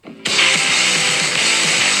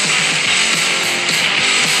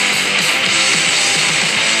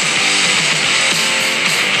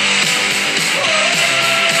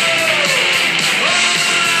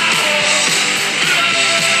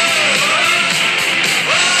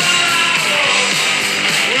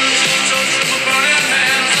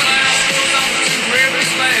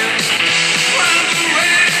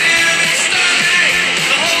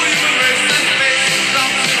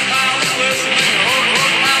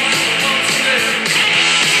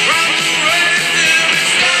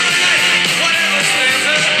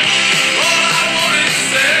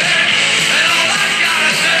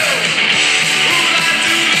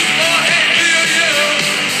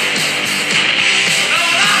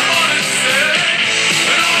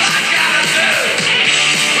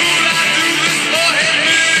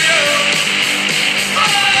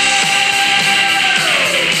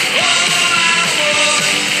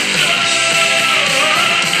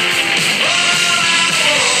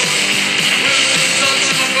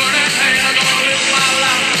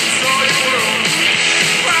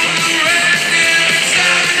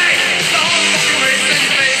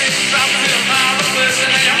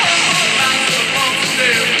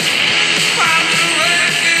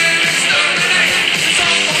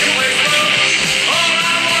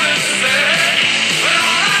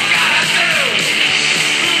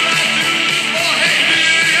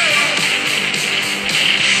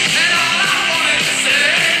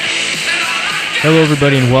Hello,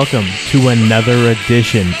 everybody, and welcome to another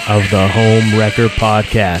edition of the Home Wrecker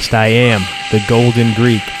Podcast. I am the Golden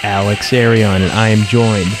Greek, Alex Arion, and I am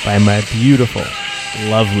joined by my beautiful,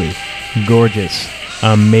 lovely, gorgeous,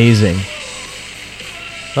 amazing,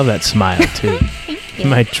 love that smile, too,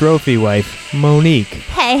 my trophy wife, Monique.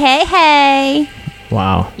 Hey, hey, hey.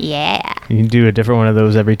 Wow. Yeah. You can do a different one of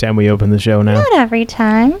those every time we open the show now. Not every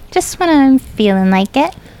time. Just when I'm feeling like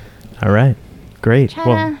it. All right. Great.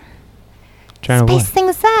 Trying to spice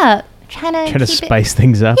things up. Trying to spice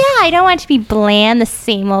things up? Yeah, I don't want it to be bland, the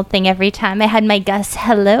same old thing every time. I had my Gus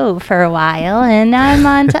Hello for a while, and now I'm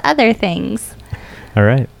on to other things. All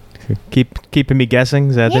right. Keeping me guessing?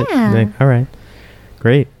 Is that it? Yeah. All right.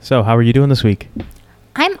 Great. So how are you doing this week?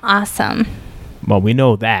 I'm awesome. Well, we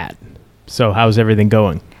know that. So how's everything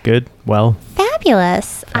going? Good? Well?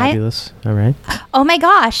 Fabulous. All right. Oh my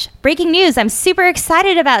gosh. Breaking news. I'm super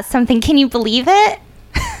excited about something. Can you believe it?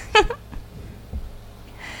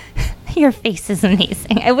 Your face is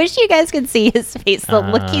amazing. I wish you guys could see his face, the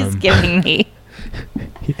look he's giving me.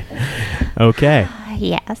 Okay.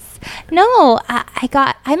 Yes. No,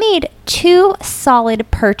 I made 2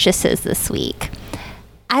 solid purchases this week.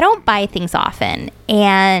 I don't buy things often,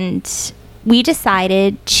 and we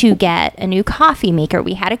decided to get a new coffee maker.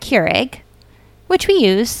 We had a Keurig, which we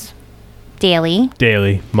use daily.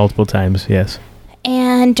 Daily, multiple times, yes.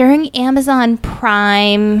 And during Amazon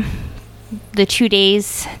Prime, the 2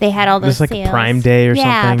 days they had all those sales. It was like a Prime Day or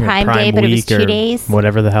something? Yeah, Prime Day, but it was 2 days.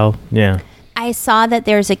 Whatever the hell, yeah. I saw that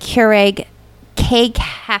there's a Keurig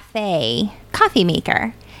K-Cafe coffee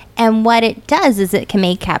maker. And what it does is it can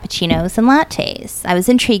make cappuccinos and lattes. I was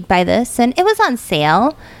intrigued by this, and it was on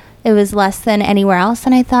sale. It was less than anywhere else,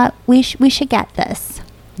 and I thought we should get this.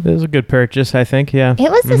 It was a good purchase, I think, yeah. It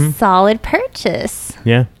was a solid purchase.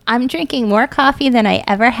 Yeah. I'm drinking more coffee than I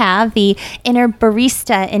ever have. The inner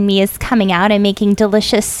barista in me is coming out and making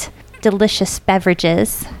delicious, delicious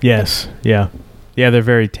beverages. Yes, yeah. Yeah, they're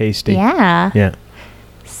very tasty. Yeah. Yeah.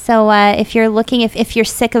 So if you're looking, if you're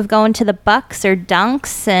sick of going to the Bucks or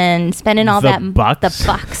Dunks and spending all the Bucks? The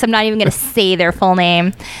Bucks. I'm not even going to say their full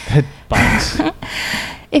name. Bucks.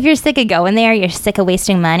 If you're sick of going there, you're sick of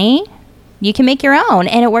wasting money, you can make your own.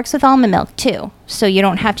 And it works with almond milk, too. So you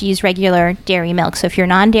don't have to use regular dairy milk. So if you're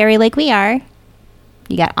non-dairy like we are,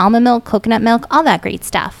 you got almond milk, coconut milk, all that great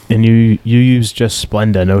stuff. And you use just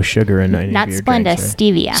Splenda, no sugar in any Not of your Splenda, drinks, right?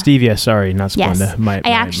 Stevia. Stevia, sorry, not Splenda. Yes. I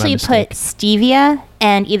actually mistake. put stevia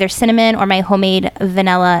and either cinnamon or my homemade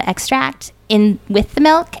vanilla extract in with the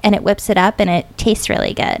milk, and it whips it up, and it tastes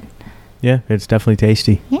really good. Yeah, it's definitely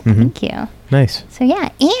tasty. Yeah, thank you. Nice. So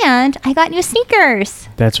yeah, and I got new sneakers.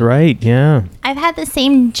 That's right, yeah. I've had the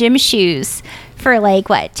same gym shoes for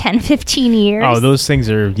 10, 15 years. Oh, those things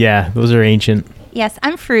are ancient. Yes,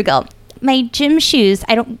 I'm frugal. My gym shoes,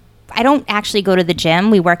 I don't actually go to the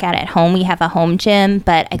gym. We work out at home. We have a home gym,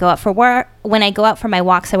 but I go out for work. When I go out for my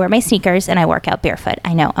walks, I wear my sneakers and I work out barefoot.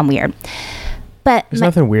 I know, I'm weird. But There's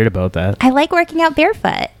nothing weird about that. I like working out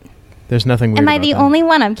barefoot. There's nothing weird Am I about the that. only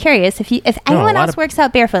one? I'm curious. If anyone else works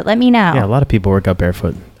out barefoot, let me know. Yeah, a lot of people work out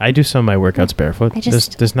barefoot. I do some of my workouts barefoot.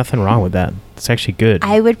 There's nothing wrong with that. It's actually good.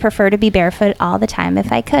 I would prefer to be barefoot all the time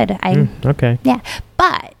if I could. Okay. Yeah.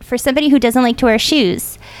 But for somebody who doesn't like to wear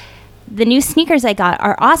shoes, the new sneakers I got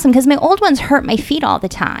are awesome because my old ones hurt my feet all the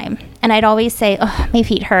time. And I'd always say, oh, my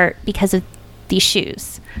feet hurt because of these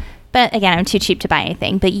shoes. But again, I'm too cheap to buy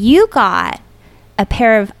anything. But you got a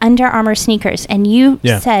pair of Under Armour sneakers, and you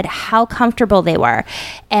said how comfortable they were.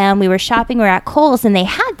 And we were shopping, we were at Kohl's, and they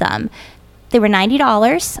had them. They were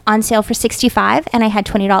 $90 on sale for $65, and I had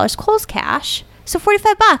 $20 Kohl's cash. So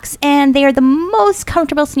 $45, and they are the most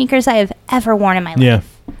comfortable sneakers I have ever worn in my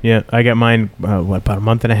life. Yeah. I got mine, about a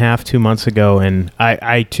month and a half, 2 months ago, and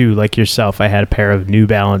I too, like yourself, I had a pair of New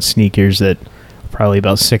Balance sneakers that were probably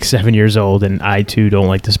about 6-7 years old, and I too don't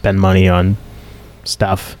like to spend money on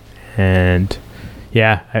stuff. And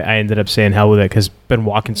yeah, I ended up saying hell with it because I've been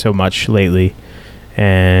walking so much lately.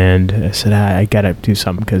 And I said, I got to do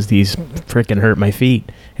something because these freaking hurt my feet.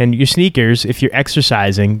 And your sneakers, if you're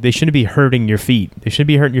exercising, they shouldn't be hurting your feet. They shouldn't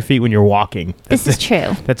be hurting your feet when you're walking. This is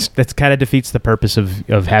true. That's kind of defeats the purpose of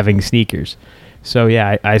having sneakers. So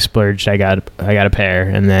yeah, I splurged. I got a pair,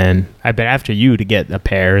 and then I've been after you to get a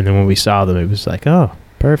pair. And then when we saw them, it was like, oh,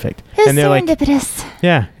 perfect. And they're serendipitous.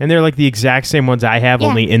 And they're like the exact same ones I have,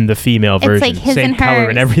 only in the female version. It's like his same and color hers.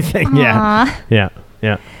 and everything. Aww. Yeah.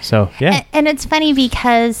 So, yeah. And it's funny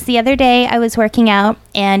because the other day I was working out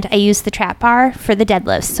and I used the trap bar for the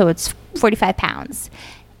deadlifts. So it's 45 pounds.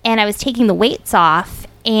 And I was taking the weights off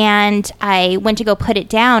and I went to go put it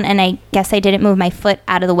down, and I guess I didn't move my foot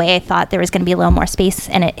out of the way. I thought there was going to be a little more space,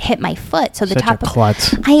 and it hit my foot. So the Such top a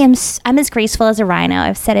klutz. I'm as graceful as a rhino.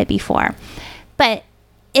 I've said it before, but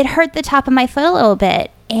it hurt the top of my foot a little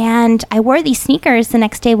bit. And I wore these sneakers the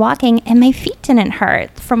next day walking, and my feet didn't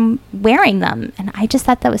hurt from wearing them. And I just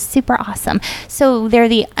thought that was super awesome. So they're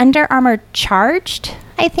the Under Armour Charged,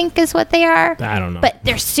 I think is what they are. I don't know. But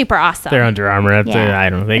they're super awesome. They're Under Armour. I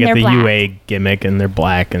don't know. They And got they're the black. UA gimmick, and they're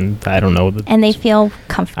black, and I don't know. And they feel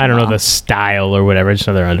comfortable. I don't know the style or whatever. I just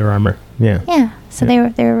know they're Under Armour. Yeah. Yeah. So they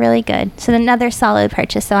were really good. So another solid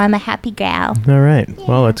purchase. So I'm a happy gal. All right.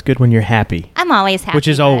 Well, it's good when you're happy. I'm always happy. Which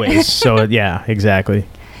is but- always. So, yeah, exactly.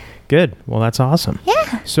 Good. Well, that's awesome.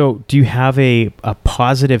 Yeah. So, do you have a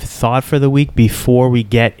positive thought for the week before we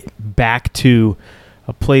get back to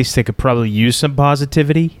a place that could probably use some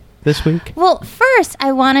positivity this week? Well, first,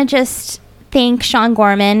 I want to just thank Sean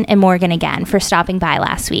Gorman and Morgan again for stopping by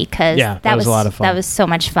last week, because that was a lot of fun. That was so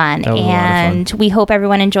much fun. That was a lot of fun. And we hope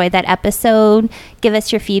everyone enjoyed that episode. Give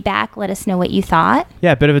us your feedback. Let us know what you thought.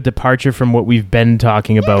 Yeah, a bit of a departure from what we've been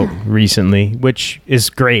talking about recently, which is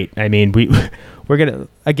great. I mean, we're going to,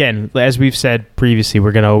 again, as we've said previously,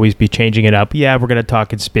 we're going to always be changing it up. Yeah, we're going to talk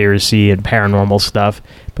conspiracy and paranormal stuff,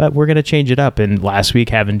 but we're going to change it up. And last week,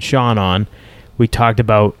 having Sean on, we talked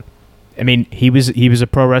about, I mean, he was a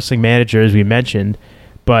pro wrestling manager, as we mentioned,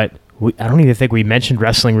 but I don't even think we mentioned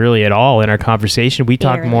wrestling really at all in our conversation. We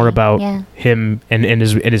talked more about him and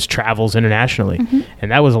his travels internationally,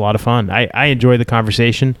 and that was a lot of fun. I enjoyed the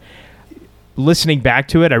conversation. Listening back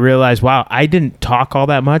to it, I realized, wow, I didn't talk all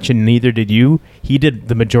that much, and neither did you. He did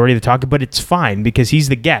the majority of the talking, but it's fine because he's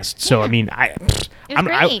the guest. So I mean, I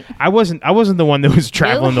wasn't the one that was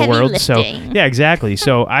traveling the world. So yeah, exactly.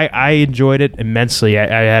 So I enjoyed it immensely. I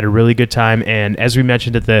had a really good time, and as we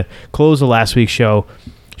mentioned at the close of last week's show,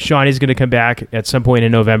 Sean is going to come back at some point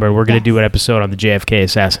in November, and we're going to do an episode on the JFK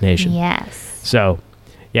assassination. Yes. So.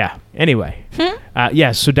 Yeah. Anyway.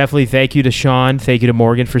 So definitely thank you to Sean. Thank you to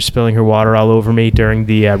Morgan for spilling her water all over me during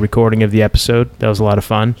the recording of the episode. That was a lot of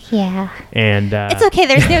fun. Yeah. And it's okay.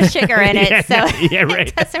 There's no sugar in it, right.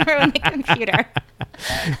 It doesn't ruin the computer.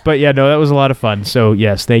 But yeah, no, that was a lot of fun. So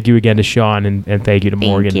yes, thank you again to Sean, and thank you to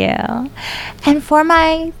Morgan. Thank you. And for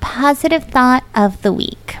my positive thought of the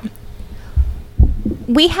week.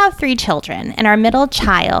 We have 3 children, and our middle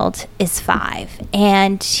child is 5,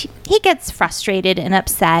 and he gets frustrated and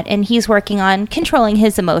upset, and he's working on controlling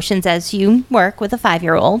his emotions as you work with a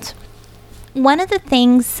 5-year-old. One of the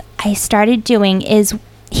things I started doing is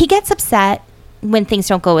he gets upset when things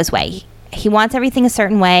don't go his way. He wants everything a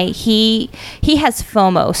certain way. He has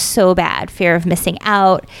FOMO so bad, fear of missing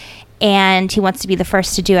out, and he wants to be the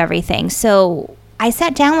first to do everything. So I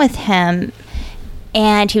sat down with him,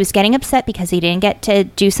 and he was getting upset because he didn't get to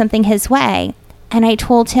do something his way. And I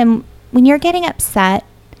told him, when you're getting upset,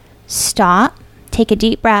 stop, take a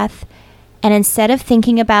deep breath, and instead of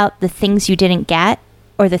thinking about the things you didn't get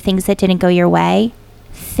or the things that didn't go your way,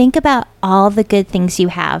 think about all the good things you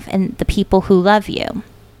have and the people who love you.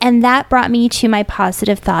 And that brought me to my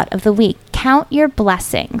positive thought of the week. Count your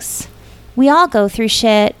blessings. We all go through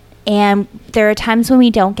shit, and there are times when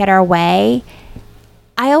we don't get our way.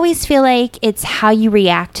 I always feel like it's how you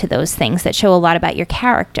react to those things that show a lot about your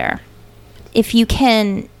character. If you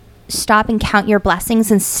can stop and count your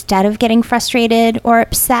blessings instead of getting frustrated or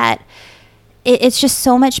upset, it's just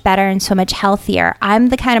so much better and so much healthier. I'm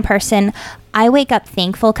the kind of person, I wake up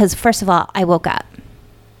thankful because, first of all, I woke up.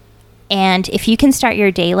 And if you can start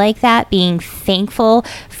your day like that, being thankful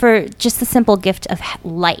for just the simple gift of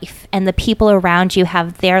life and the people around you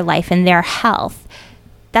have their life and their health,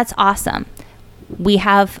 that's awesome. We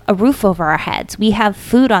have a roof over our heads. We have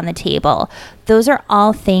food on the table. Those are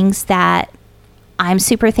all things that I'm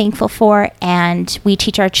super thankful for, and we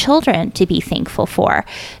teach our children to be thankful for.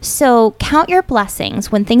 So count your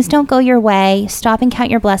blessings. When things don't go your way, stop and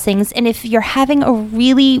count your blessings. And if you're having a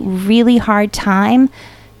really, really hard time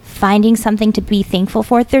finding something to be thankful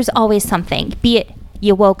for, there's always something. Be it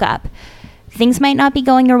you woke up. Things might not be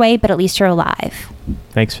going your way, but at least you're alive.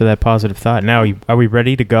 Thanks for that positive thought. Now, are we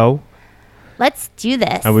ready to go? Let's do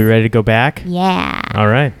this. Are we ready to go back? Yeah. All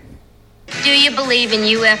right. Do you believe in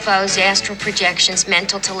UFOs, astral projections,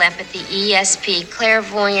 mental telepathy, ESP,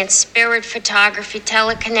 clairvoyance, spirit photography,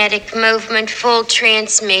 telekinetic movement, full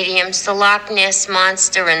trance mediums, the Loch Ness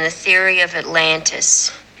Monster, and the theory of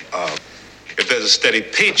Atlantis? If there's a steady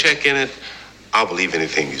paycheck in it, I'll believe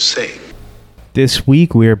anything you say. This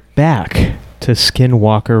week, we're back to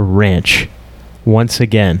Skinwalker Ranch once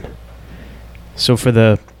again. So for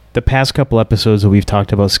the past couple episodes that we've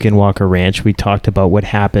talked about Skinwalker Ranch, we talked about what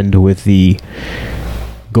happened with the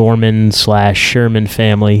Gorman / Sherman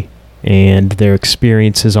family and their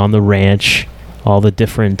experiences on the ranch, all the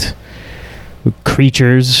different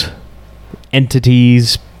creatures,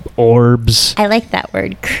 entities, orbs. I like that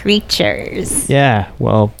word, creatures. Yeah,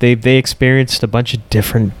 well, they experienced a bunch of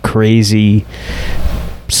different crazy,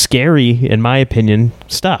 scary, in my opinion,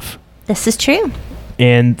 stuff. This is true.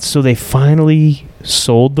 And so they finally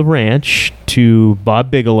sold the ranch to Bob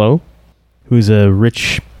Bigelow, who's a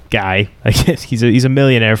rich guy. I guess he's a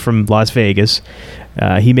millionaire from Las Vegas.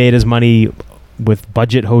 He made his money with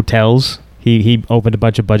budget hotels. He opened a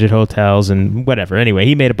bunch of budget hotels and whatever. Anyway,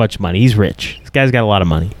 he made a bunch of money. He's rich. This guy's got a lot of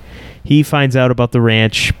money. He finds out about the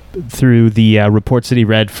ranch through the reports that he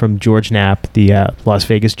read from George Knapp, the Las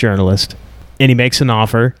Vegas journalist, and he makes an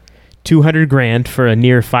offer, $200,000 for a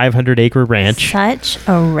near 500-acre ranch. Such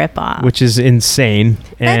a ripoff. Which is insane.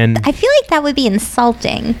 And I feel like that would be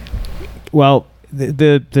insulting. Well,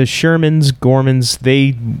 the Shermans, Gormans,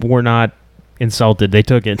 they were not insulted. They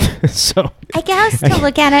took it. So I guess to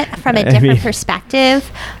look at it from a different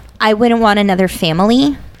perspective, I wouldn't want another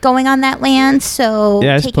family going on that land. So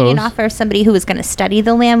taking an offer of somebody who was going to study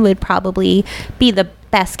the land would probably be the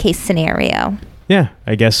best case scenario. Yeah,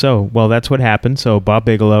 I guess so. Well, that's what happened. So Bob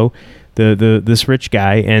Bigelow, this rich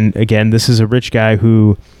guy, and again, this is a rich guy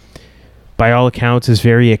who, by all accounts, is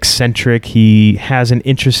very eccentric. He has an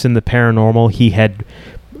interest in the paranormal. He had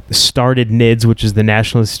started NIDS, which is the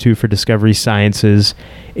National Institute for Discovery Sciences,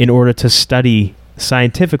 in order to study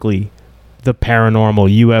scientifically the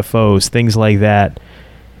paranormal, UFOs, things like that.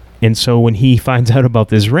 And so when he finds out about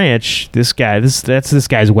this ranch, that's this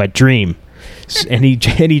guy's wet dream. And he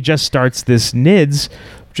just starts this NIDS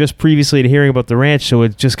just previously to hearing about the ranch, so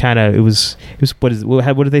it just kind of it was what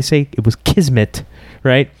did they say? It was kismet,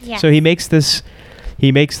 right? Yeah. So he makes this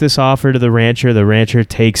offer to the rancher. The rancher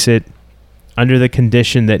takes it under the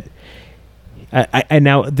condition that I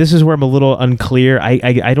now this is where I'm a little unclear.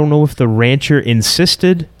 I don't know if the rancher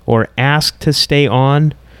insisted or asked to stay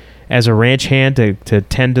on as a ranch hand to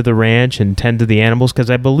tend to the ranch and tend to the animals, because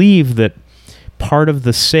I believe that part of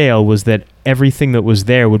the sale was that everything that was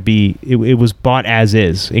there would be it was bought as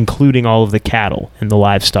is, including all of the cattle and the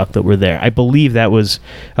livestock that were there. I believe that was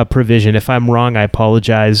a provision. If I'm wrong, I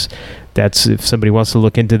apologize. That's if somebody wants to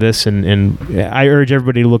look into this, and I urge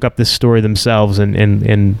everybody to look up this story themselves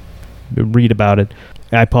and read about it.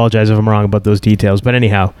 I apologize if I'm wrong about those details, but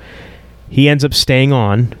anyhow, he ends up staying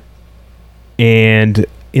on, and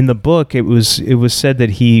in the book it was said that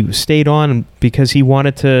he stayed on because he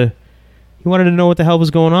wanted to know what the hell was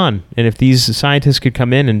going on. And if these scientists could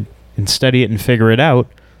come in and study it and figure it out,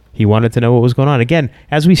 he wanted to know what was going on. Again,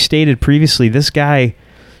 as we stated previously, this guy,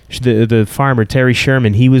 the farmer, Terry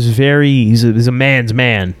Sherman, he's a man's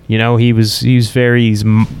man. You know, he's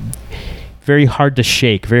very hard to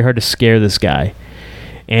shake, very hard to scare this guy.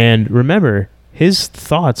 And remember, his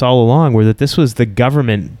thoughts all along were that this was the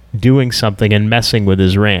government doing something and messing with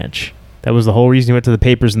his ranch. That was the whole reason he went to the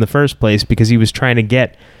papers in the first place, because he was trying to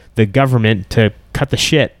get the government to cut the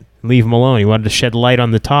shit, leave him alone. He wanted to shed light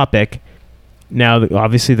on the topic. Now,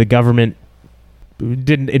 obviously, the government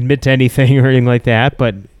didn't admit to anything or anything like that,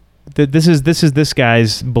 but this is this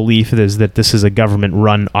guy's belief is that this is a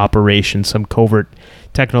government-run operation, some covert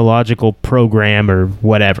technological program or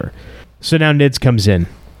whatever. So now NIDS comes in,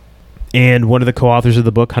 and one of the co-authors of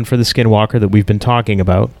the book, Hunt for the Skinwalker, that we've been talking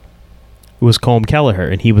about, was Colm Kelleher,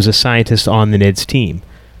 and he was a scientist on the NIDS team.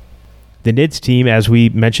 The NIDS team, as we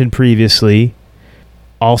mentioned previously,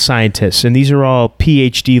 all scientists, and these are all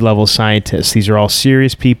PhD level scientists. These are all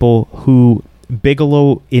serious people who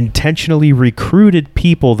Bigelow intentionally recruited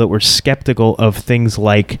people that were skeptical of things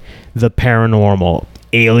like the paranormal,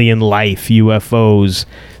 alien life, UFOs,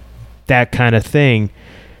 that kind of thing,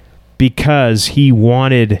 because he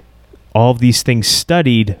wanted all of these things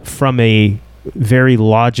studied from a very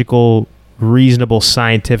logical, reasonable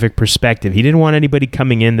scientific perspective. He didn't want anybody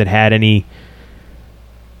coming in that had any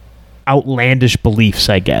outlandish beliefs,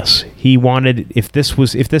 I guess. He wanted, if this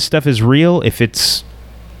stuff is real, if it's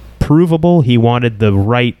provable, he wanted the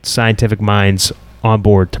right scientific minds on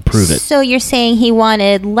board to prove it. So you're saying he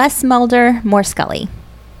wanted less Mulder, more Scully.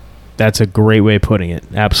 That's a great way of putting it.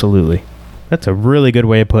 Absolutely. That's a really good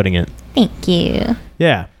way of putting it. Thank you.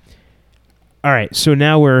 Yeah. All right, so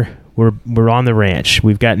now we're on the ranch.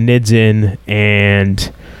 We've got NIDS in,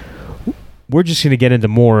 and we're just going to get into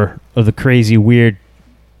more of the crazy, weird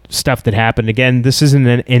stuff that happened. Again, this isn't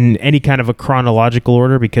in any kind of a chronological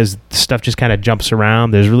order, because stuff just kind of jumps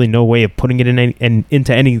around. There's really no way of putting it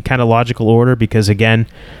into any kind of logical order, because again,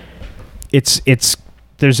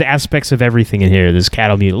 there's aspects of everything in here. There's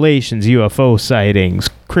cattle mutilations, UFO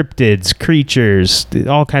sightings, cryptids, creatures,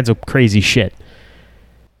 all kinds of crazy shit.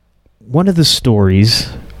 one of the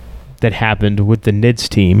stories that happened with the NIDS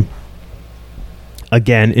team,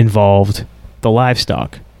 again, involved the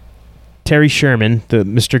livestock. Terry Sherman, the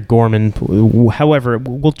Mr. Gorman, however,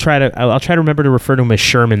 I'll try to remember to refer to him as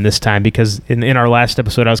Sherman this time, because in our last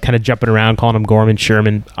episode I was kind of jumping around calling him Gorman,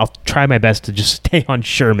 Sherman. I'll try my best to just stay on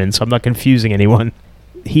Sherman so I'm not confusing anyone.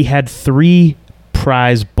 He had 3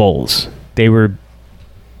 prize bulls. They were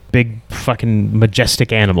big fucking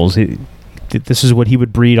majestic animals. This is what he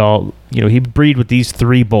would breed he would breed with these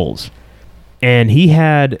 3 bulls. And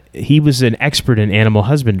he was an expert in animal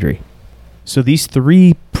husbandry. So these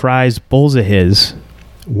 3 prize bulls of his,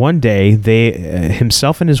 one day,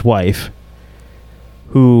 himself and his wife,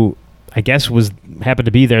 who I guess happened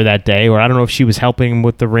to be there that day, or I don't know if she was helping him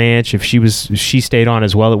with the ranch, if she stayed on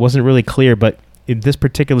as well. It wasn't really clear, but in this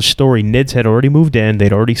particular story, NIDS had already moved in.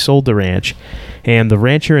 They'd already sold the ranch, and the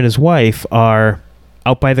rancher and his wife are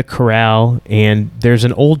out by the corral, and there's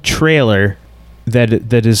an old trailer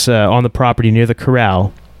that is on the property near the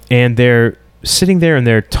corral, and they're sitting there and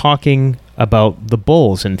they're talking about the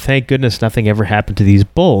bulls, and thank goodness nothing ever happened to these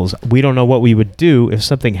bulls. We don't know what we would do if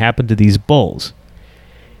something happened to these bulls.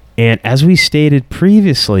 And as we stated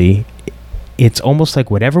previously, it's almost like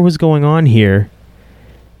whatever was going on here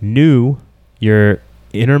knew your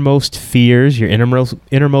innermost fears, your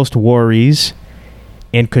innermost worries,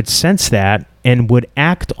 and could sense that and would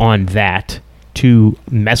act on that to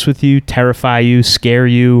mess with you, terrify you, scare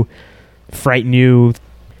you, frighten you.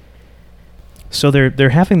 So they're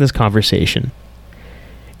having this conversation,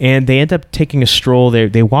 and they end up taking a stroll.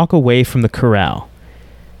 They walk away from the corral.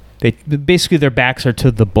 Basically their backs are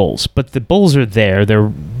to the bulls, but the bulls are there. They're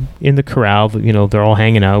in the corral. They're all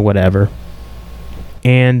hanging out, whatever.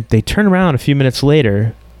 And they turn around a few minutes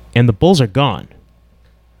later, and the bulls are gone.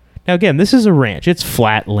 Now again, this is a ranch. It's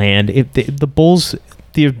flat land. The bulls,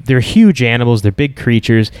 they're huge animals. They're big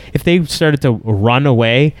creatures. If they started to run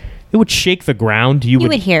away, it would shake the ground. You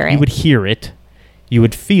would hear it. You would hear it. You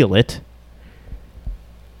would feel it.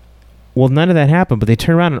 Well, none of that happened, but they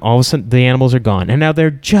turn around and all of a sudden the animals are gone. And now they're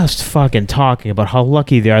just fucking talking about how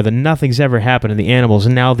lucky they are that nothing's ever happened to the animals,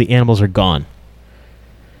 and now the animals are gone.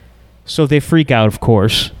 So they freak out, of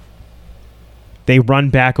course. They run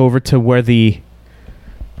back over to where the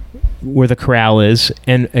corral is.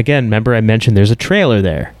 And again, remember I mentioned there's a trailer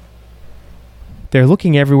there. They're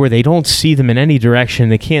looking everywhere. They don't see them in any direction.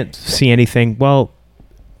 They can't see anything. Well,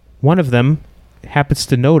 one of them happens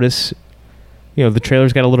to notice, the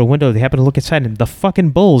trailer's got a little window. They happen to look inside, and the fucking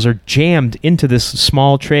bulls are jammed into this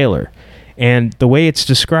small trailer. And the way it's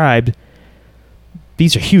described,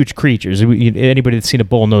 these are huge creatures. Anybody that's seen a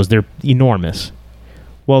bull knows they're enormous.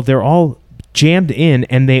 Well, they're all jammed in,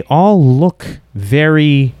 and they all look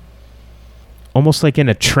very almost like in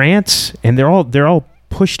a trance, and they're all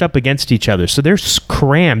pushed up against each other. So they're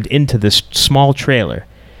crammed into this small trailer.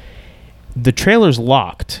 The trailer's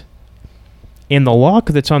locked, and the lock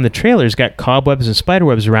that's on the trailer's got cobwebs and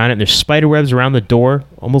spiderwebs around it, and there's spiderwebs around the door,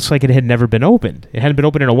 almost like it had never been opened. It hadn't been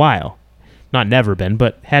opened in a while. Not never been,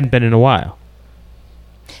 but hadn't been in a while.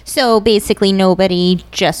 So basically nobody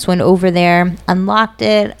just went over there, unlocked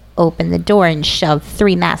it, opened the door, and shoved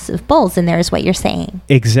 3 massive bulls in there is what you're saying.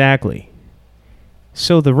 Exactly.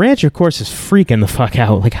 So the rancher, of course, is freaking the fuck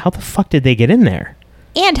out. Like, how the fuck did they get in there?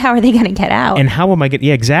 And how are they going to get out? And how am I going?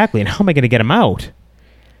 Yeah, exactly. And how am I going to get them out?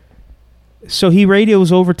 So he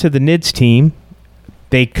radios over to the NIDS team.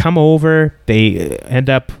 They come over. They end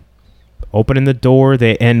up opening the door.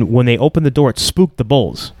 And when they open the door, it spooked the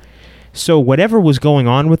bulls. So whatever was going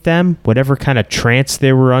on with them, whatever kind of trance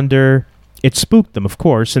they were under, it spooked them, of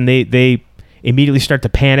course. And they immediately start to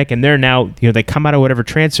panic. And they're now, they come out of whatever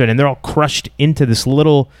trance they're in, and they're all crushed into this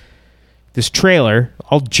trailer,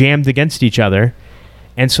 all jammed against each other.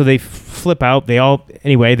 And so they flip out. They all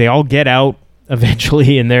get out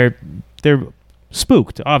eventually, and they're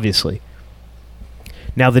spooked, obviously.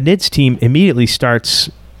 Now the NIDS team immediately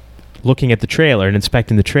starts looking at the trailer and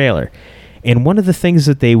inspecting the trailer. And one of the things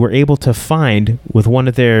that they were able to find with one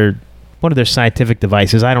of their scientific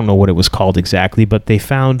devices, I don't know what it was called exactly, but they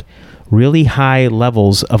found really high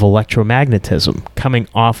levels of electromagnetism coming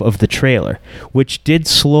off of the trailer, which did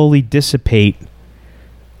slowly dissipate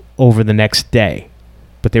over the next day.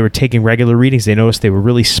 But they were taking regular readings. They noticed they were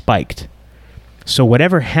really spiked. So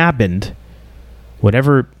whatever happened,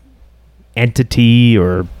 whatever entity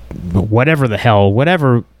or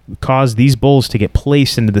whatever caused these bulls to get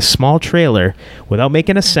placed into this small trailer without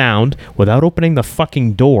making a sound, without opening the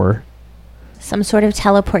fucking door. Some sort of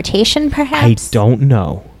teleportation, perhaps? I don't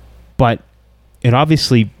know. But it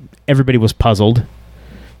obviously, everybody was puzzled.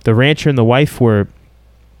 The rancher and the wife were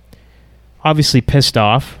obviously pissed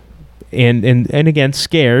off. and again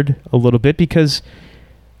scared a little bit because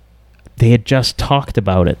they had just talked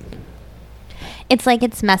about it. It's like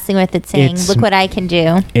it's messing with it, saying, look what I can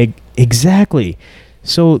do. Exactly.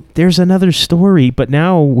 So there's another story, but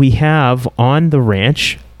now we have on the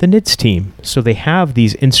ranch the NITS team. So they have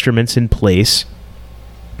these instruments in place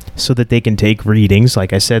so that they can take readings.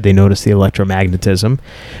 Like I said, they notice the electromagnetism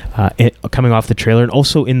coming off the trailer and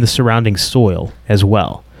also in the surrounding soil as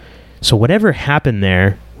well. So whatever happened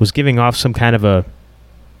there was giving off some kind of a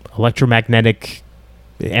electromagnetic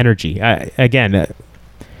energy. Again,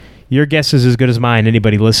 your guess is as good as mine.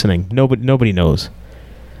 Anybody listening, nobody knows.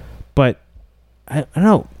 But I don't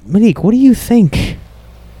know, Monique, what do you think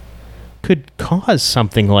could cause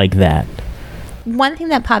something like that? One thing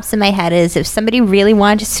that pops in my head is if somebody really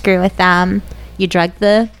wanted to screw with them, you drug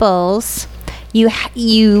the bulls, you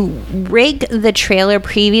rig the trailer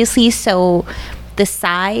previously so the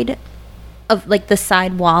side of like the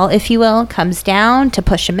side wall, if you will, comes down to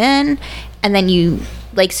push them in, and then you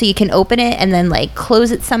like so you can open it and then like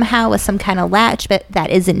close it somehow with some kind of latch, but that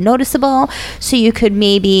isn't noticeable, so you could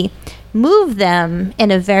maybe move them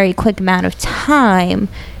in a very quick amount of time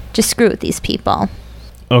to screw with these people.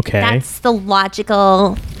 Okay. That's the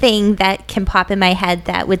logical thing that can pop in my head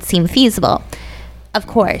that would seem feasible. Of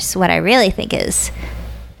course, what I really think is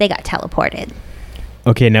they got teleported.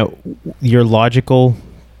 Okay, now your logical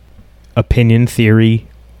opinion theory,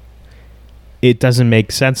 it doesn't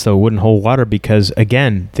make sense though. It wouldn't hold water because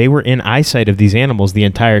again, they were in eyesight of these animals the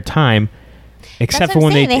entire time. Except for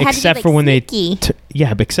when they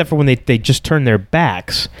just turned their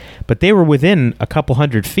backs, but they were within a couple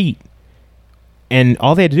 100 feet, and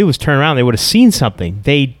all they had to do was turn around. They would have seen something.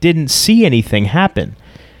 They didn't see anything happen.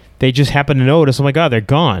 They just happened to notice. Oh my God, they're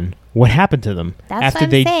gone. What happened to them after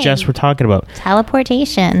they just were talking about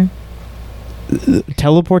teleportation?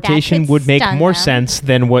 Teleportation would make more sense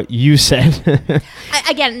than what you said.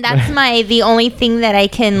 Again, that's the only thing that I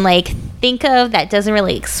can like think of that doesn't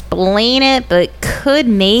really explain it, but could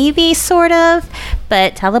maybe sort of.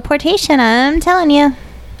 But teleportation, I'm telling you.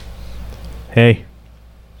 Hey,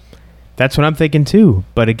 that's what I'm thinking too.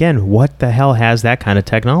 But again, what the hell has that kind of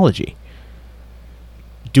technology?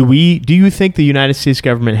 Do you think the United States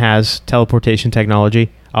government has teleportation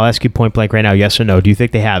technology? I'll ask you point blank right now, yes or no. Do you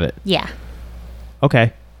think they have it? Yeah.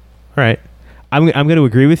 Okay. All right. I'm going to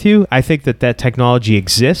agree with you. I think that technology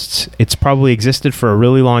exists. It's probably existed for a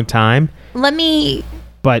really long time. Let me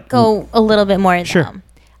go a little bit more, though. Sure.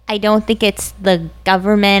 I don't think it's the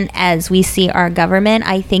government as we see our government.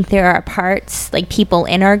 I think there are parts, like people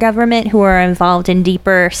in our government who are involved in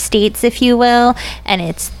deeper states, if you will, and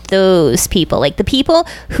it's those people, like the people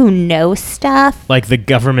who know stuff. Like the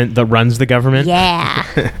government that runs the government? Yeah.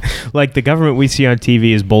 Like the government we see on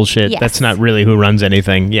TV is bullshit. Yes. That's not really who runs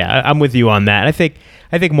anything. Yeah, I'm with you on that. I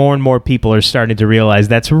think more and more people are starting to realize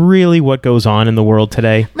that's really what goes on in the world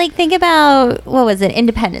today. Like think about, what was it,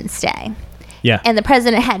 Independence Day. Yeah. And the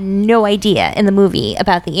president had no idea in the movie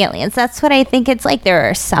about the aliens. That's what I think it's like. There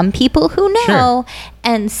are some people who know,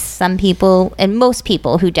 and some people, and most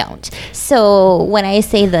people who don't. So when I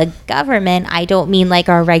say the government, I don't mean like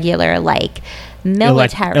our regular, like,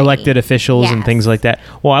 military. Elected officials and things like that.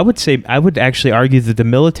 Well, I would actually argue that the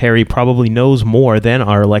military probably knows more than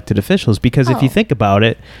our elected officials, because if you think about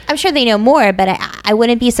it, I'm sure they know more, but I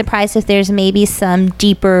wouldn't be surprised if there's maybe some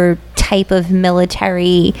deeper type of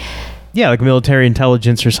military. Yeah, like military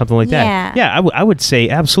intelligence or something like that. Yeah, I would say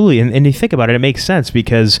absolutely. And you think about it, it makes sense,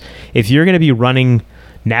 because if you're going to be running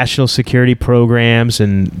national security programs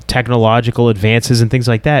and technological advances and things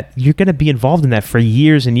like that, you're going to be involved in that for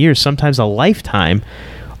years and years, sometimes a lifetime.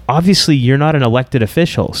 Obviously, you're not an elected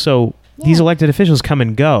official, so these elected officials come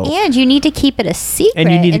and go. And you need to keep it a secret.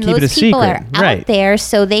 And you need to keep it a secret. Those people are out there,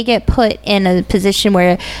 so they get put in a position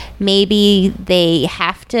where maybe they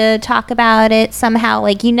have to talk about it somehow.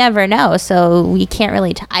 Like, you never know. So you can't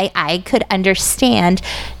really... I could understand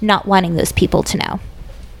not wanting those people to know.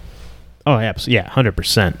 Oh, absolutely. Yeah,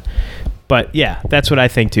 100%. But yeah, that's what I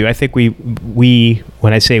think too. I think we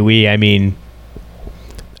when I say we, I mean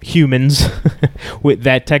humans.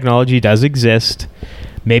 That technology does exist.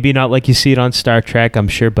 Maybe not like you see it on Star Trek, I'm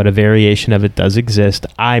sure, but a variation of it does exist.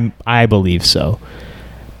 I believe so.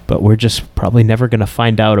 But we're just probably never going to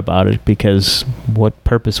find out about it, because what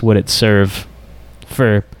purpose would it serve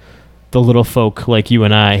for the little folk like you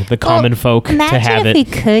and I, the common folk, to have it? Imagine if we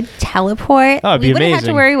could teleport. Oh, it'd be we wouldn't have to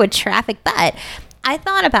amazing. worry with traffic, but I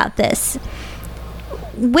thought about this.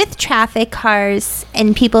 With traffic, cars,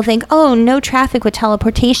 and people think, oh, no traffic with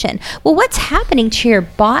teleportation. Well, what's happening to your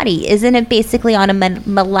body? Isn't it basically on a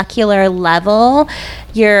molecular level?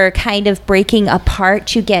 You're kind of breaking apart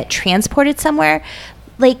to get transported somewhere.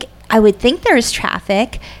 Like, I would think there's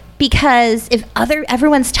traffic, because if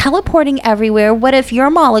everyone's teleporting everywhere, what if your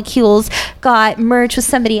molecules got merged with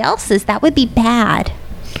somebody else's? That would be bad.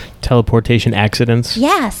 Teleportation accidents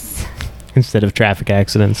Yes. instead of traffic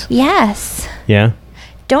accidents. Yes. Yeah.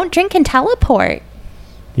 Don't drink and teleport.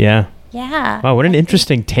 Yeah. Yeah. Wow, what an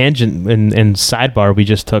interesting tangent and sidebar we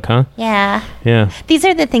just took, huh? Yeah. Yeah. These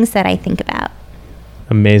are the things that I think about.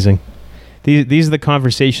 Amazing. These are the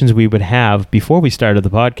conversations we would have before we started the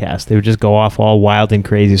podcast. They would just go off all wild and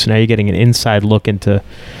crazy. So now you're getting an inside look into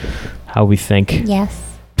how we think.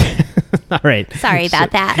 Yes. All right. Sorry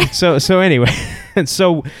about that. So anyway,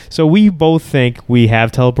 so we both think we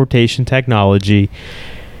have teleportation technology.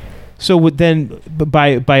 So then,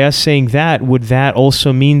 by us saying that, would that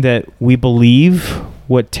also mean that we believe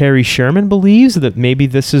what Terry Sherman believes, that maybe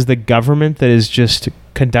this is the government that is just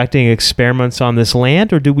conducting experiments on this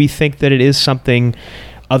land, or do we think that it is something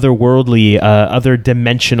otherworldly, other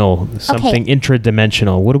dimensional, something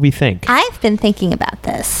intradimensional? What do we think? I've been thinking about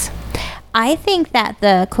this. I think that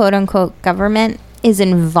the quote-unquote government is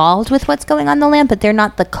involved with what's going on the land, but they're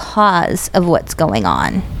not the cause of what's going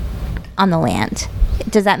on the land.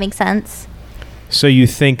 Does that make sense? So you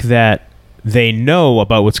think that they know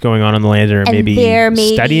about what's going on the land, or maybe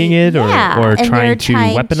studying it, or trying to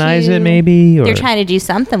weaponize it, maybe? Or? They're trying to do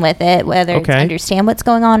something with it, whether it's understand what's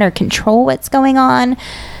going on or control what's going on.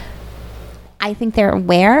 I think they're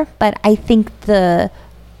aware, but I think the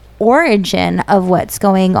origin of what's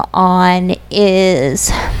going on is,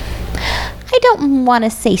 I don't want to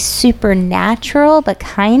say supernatural, but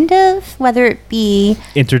kind of, whether it be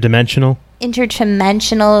interdimensional,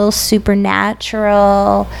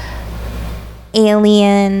 supernatural,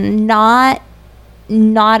 alien, not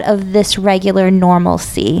of this regular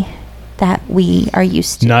normalcy that we are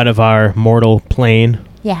used to. Not of our mortal plane.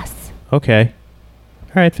 Yes. Okay.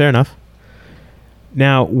 All right, fair enough.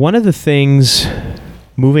 Now, one of the things,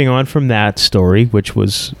 moving on from that story, which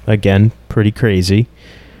was, again, pretty crazy,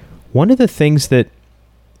 one of the things that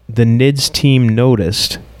the NIDS team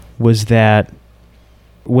noticed was that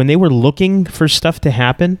when they were looking for stuff to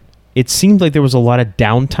happen, it seemed like there was a lot of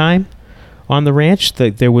downtime on the ranch,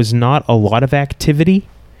 that there was not a lot of activity.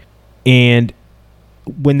 And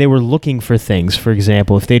when they were looking for things, for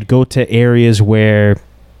example, if they'd go to areas where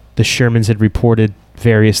the Shermans had reported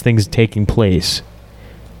various things taking place,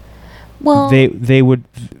 well, they would,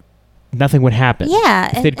 nothing would happen.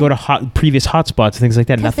 Yeah. If they'd go to previous hotspots and things like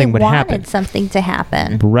that, nothing would happen. They wanted something to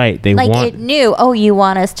happen. Right. It knew, you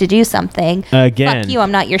want us to do something. Again. Fuck you,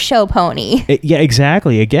 I'm not your show pony. Yeah,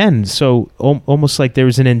 exactly. Again, so almost like there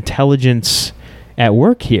was an intelligence at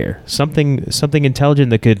work here. Something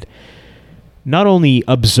intelligent that could not only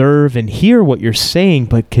observe and hear what you're saying,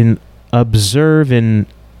 but can observe and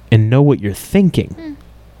know what you're thinking.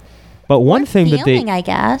 But one thing feeling, that they... I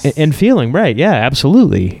guess. And feeling, right. Yeah,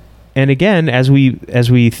 absolutely. And again, as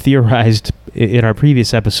we theorized in our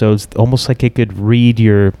previous episodes, almost like it could read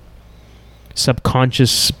your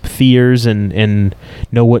subconscious fears and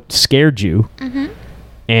know what scared you,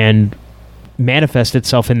 and manifest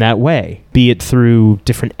itself in that way, be it through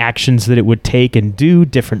different actions that it would take and do,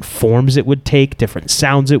 different forms it would take, different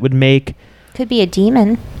sounds it would make. Could be a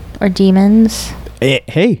demon or demons.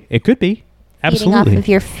 Hey, it could be. Absolutely. Feeding off of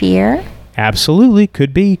your fear. Absolutely.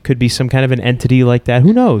 Could be some kind of an entity like that.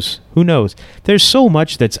 Who knows? There's so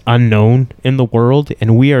much that's unknown in the world,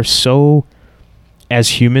 and we are so,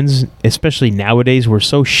 as humans, especially nowadays, we're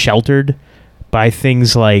so sheltered by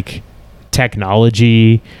things like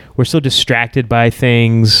technology. We're so distracted by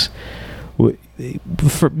things. But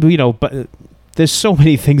there's so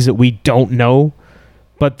many things that we don't know.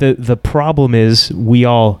 But the problem is we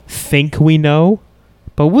all think we know.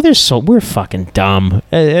 But we're fucking dumb.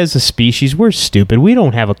 As a species, we're stupid. We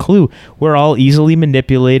don't have a clue. We're all easily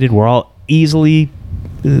manipulated. We're all easily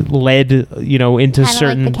led, into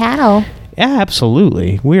certain... like the cattle. Yeah,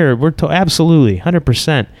 absolutely. We're absolutely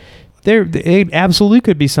 100%. It absolutely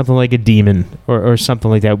could be something like a demon or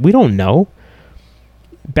something like that. We don't know.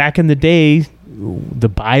 Back in the day, the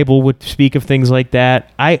Bible would speak of things like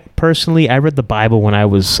that. I read the Bible when I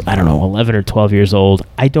was, 11 or 12 years old.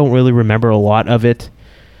 I don't really remember a lot of it.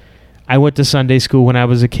 I went to Sunday school when I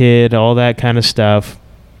was a kid, all that kind of stuff.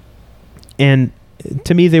 And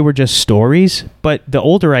to me, they were just stories. But the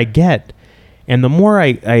older I get, and the more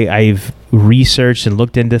I've researched and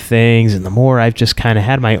looked into things, and the more I've just kind of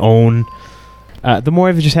had my own,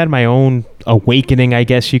 awakening, I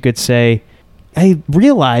guess you could say, I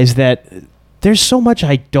realize that there's so much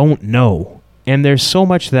I don't know, and there's so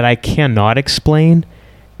much that I cannot explain.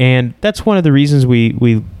 And that's one of the reasons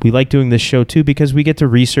we like doing this show too, because we get to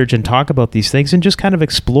research and talk about these things and just kind of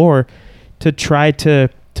explore to try to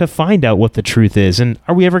to find out what the truth is. And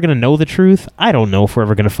are we ever going to know the truth? I don't know if we're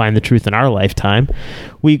ever going to find the truth in our lifetime.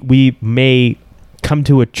 We may come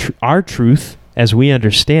to our truth as we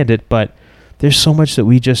understand it, but there's so much that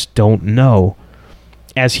we just don't know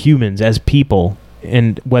as humans, as people,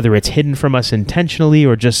 and whether it's hidden from us intentionally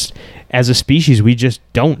or just as a species, we just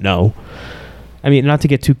don't know. I mean, not to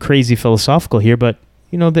get too crazy philosophical here, but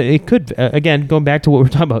it could, again, going back to what we're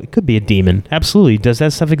talking about, it could be a demon. Absolutely. Does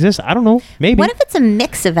that stuff exist? I don't know. Maybe. What if it's a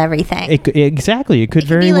mix of everything? Exactly. It could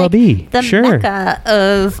very well be. The mecca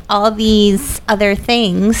of all these other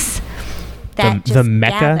things that the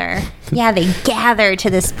mecca? gather. Yeah, they gather to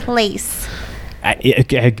this place.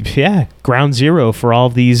 Yeah, ground zero for all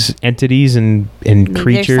of these entities and Maybe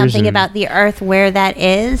creatures. There's something about the earth where that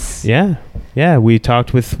is. Yeah. We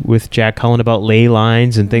talked with Jack Cullen about ley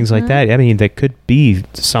lines and things like that. I mean, that could be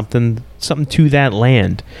something to that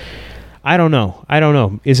land. I don't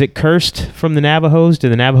know. Is it cursed from the Navajos? Do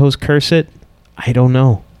the Navajos curse it? I don't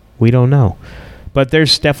know. We don't know. But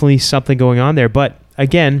there's definitely something going on there. But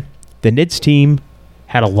again, the NIDS team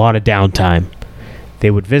had a lot of downtime. They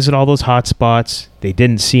would visit all those hot spots. They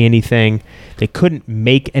didn't see anything. They couldn't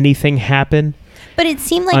make anything happen. But it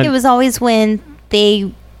seemed like it was always when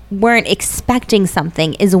they weren't expecting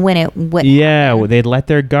something is when it would happen. Well, they'd let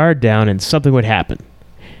their guard down and something would happen.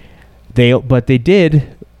 But they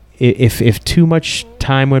did. If too much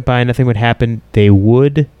time went by and nothing would happen, they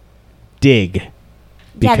would dig.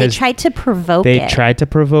 Yeah, they tried to provoke it. They tried to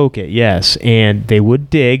provoke it, yes. And they would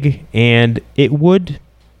dig, and it would...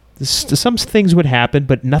 Some things would happen,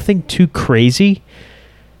 but nothing too crazy.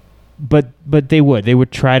 But they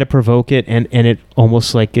would try to provoke it, and it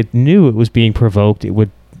almost like it knew it was being provoked. It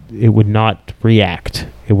would not react.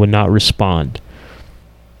 It would not respond.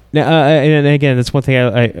 Now, and again, that's one thing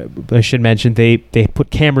I should mention. They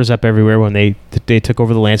put cameras up everywhere when they took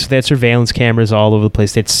over the land. So they had surveillance cameras all over the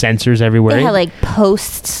place. They had sensors everywhere. They had like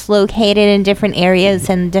posts located in different areas,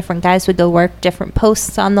 and different guys would go work different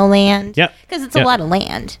posts on the land. Yep. Because it's a lot of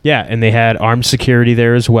land. Yeah, and they had armed security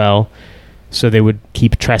there as well. So they would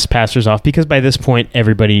keep trespassers off, because by this point,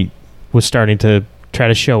 everybody was starting to try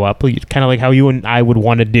to show up, kind of like how you and I would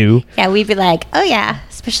want to do. Yeah, we'd be like, oh yeah,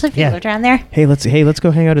 especially if you lived around there. Hey, let's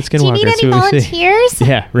go hang out at Skinwalker. Do you need any volunteers?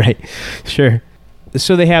 Yeah, right. Sure.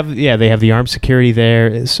 So they have the armed security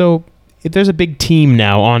there. So there's a big team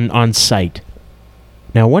now on site.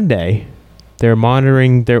 Now one day, they're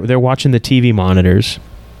monitoring. They're watching the TV monitors,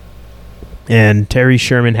 and Terry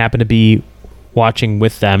Sherman happened to be watching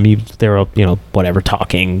with them. They're whatever,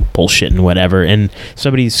 talking, bullshitting, whatever, and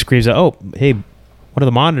somebody screams out, "Oh, hey, one of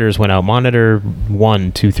the monitors went out. Monitor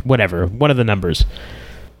 1, 2, 3, whatever. One of the numbers."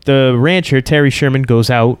 The rancher, Terry Sherman, goes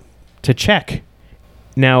out to check.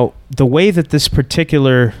 Now, the way that this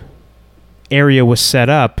particular area was set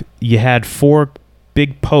up, you had 4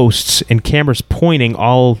 big posts and cameras pointing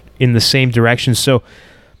all in the same direction. So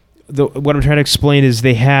what I'm trying to explain is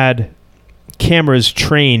they had cameras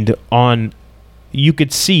trained on... You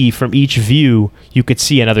could see from each view, you could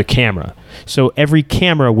see another camera. So every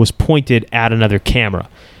camera was pointed at another camera,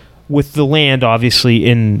 with the land obviously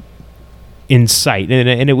in sight.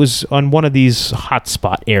 And it was on one of these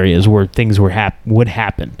hotspot areas where things would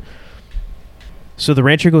happen. So the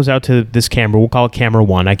rancher goes out to this camera. We'll call it camera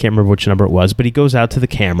 1. I can't remember which number it was, but he goes out to the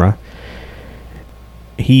camera.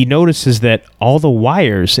 He notices that all the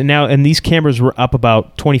wires, and these cameras were up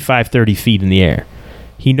about 25, 30 feet in the air.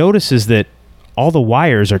 He notices that all the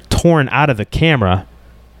wires are torn out of the camera,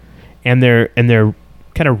 and they're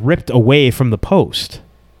kind of ripped away from the post.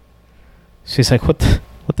 So he's like, what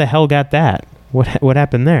the hell got that? What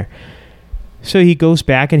happened there? So he goes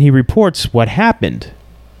back and he reports what happened.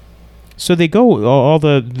 So they go, all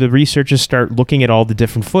the researchers start looking at all the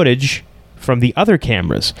different footage from the other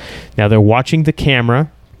cameras. Now they're watching the camera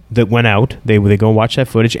that went out. They go watch that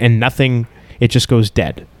footage, and nothing, it just goes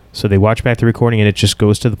dead. So they watch back the recording, and it just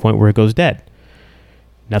goes to the point where it goes dead.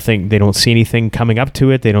 Nothing, they don't see anything coming up to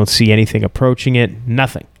it. They don't see anything approaching it.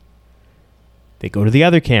 Nothing. They go to the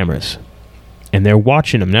other cameras, and they're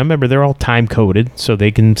watching them. Now remember, they're all time-coded, so they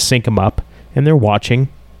can sync them up, and they're watching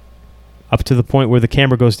up to the point where the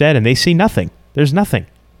camera goes dead, and they see nothing. There's nothing.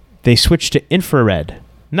 They switch to infrared.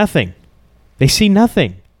 Nothing. They see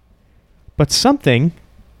nothing. But something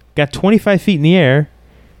got 25 feet in the air,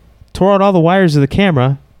 tore out all the wires of the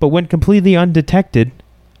camera, but went completely undetected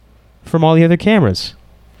from all the other cameras.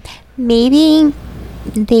 Maybe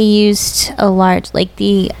they used a large, like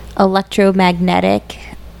the electromagnetic,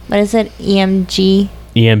 what is it, EMG?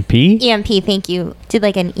 EMP? EMP, thank you. Did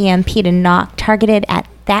like an EMP to targeted at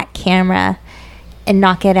that camera and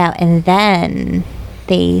knock it out, and then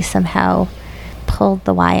they somehow pulled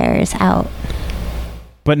the wires out.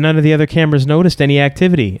 But none of the other cameras noticed any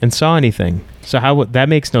activity and saw anything. So that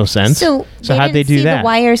makes no sense. So how'd they do see that? The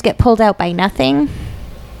wires get pulled out by nothing?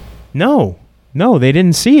 No, they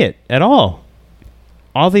didn't see it at all.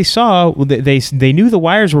 All they saw, they knew the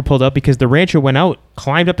wires were pulled out because the rancher went out,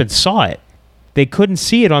 climbed up and saw it. They couldn't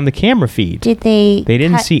see it on the camera feed. Did they? They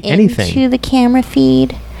didn't see anything into the camera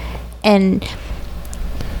feed. And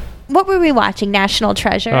what were we watching? National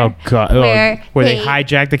Treasure. Oh God! Where they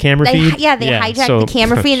hijacked the camera feed. Yeah, they hijacked the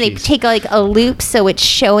camera feed and they take like a loop so it's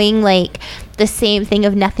showing like the same thing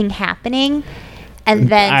of nothing happening. And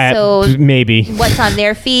then maybe what's on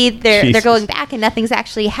their feed, they're going back and nothing's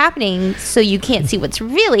actually happening, so you can't see what's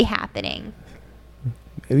really happening.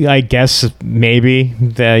 I guess maybe.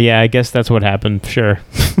 I guess that's what happened. Sure.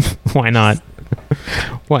 Why not?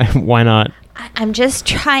 Why not? I'm just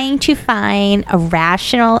trying to find a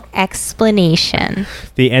rational explanation.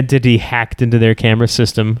 The entity hacked into their camera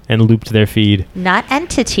system and looped their feed. Not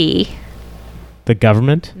entity. The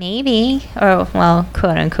government? Maybe. Or, well,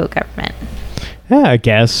 quote-unquote government. Yeah, I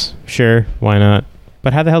guess. Sure. Why not?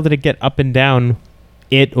 But how the hell did it get up and down?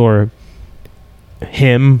 It or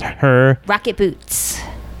him, her? Rocket boots.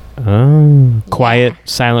 Oh. Quiet,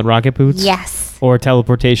 silent rocket boots? Yes. Or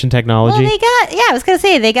teleportation technology? Well, I was going to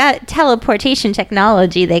say, they got teleportation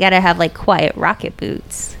technology. They got to have, like, quiet rocket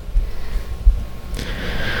boots.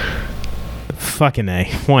 Fucking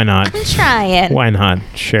A. Why not? I'm trying. Why not?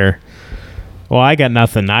 Sure. Well, I got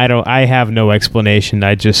nothing. I have no explanation.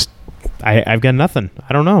 I've got nothing.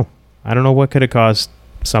 I don't know. I don't know what could have caused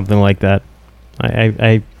something like that.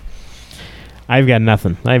 I've got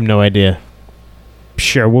nothing. I have no idea.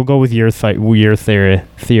 Sure, we'll go with your theory.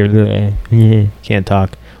 Can't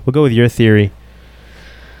talk. We'll go with your theory.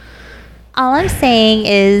 All I'm saying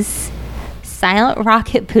is silent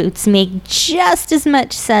rocket boots make just as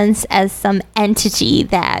much sense as some entity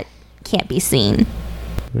that can't be seen.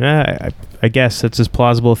 Yeah, I guess that's as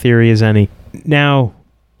plausible a theory as any. Now,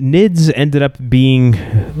 NIDS ended up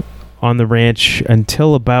being on the ranch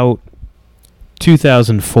until about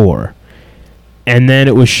 2004. And then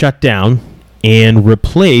it was shut down and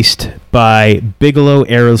replaced by Bigelow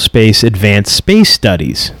Aerospace Advanced Space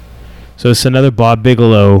Studies. So it's another Bob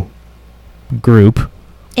Bigelow group.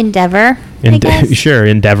 Endeavor, I guess. Sure,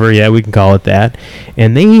 Endeavor, yeah, we can call it that.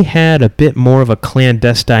 And they had a bit more of a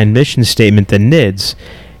clandestine mission statement than NIDS.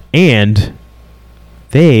 And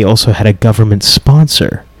they also had a government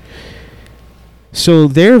sponsor. So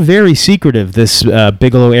they're very secretive, this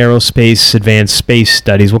Bigelow Aerospace Advanced Space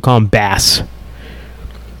Studies. We'll call them BASS.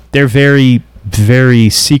 They're very, very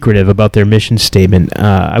secretive about their mission statement.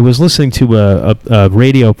 I was listening to a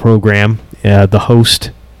radio program. The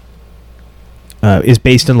host is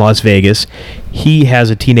based in Las Vegas. He has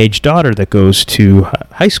a teenage daughter that goes to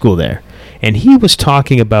high school there. And he was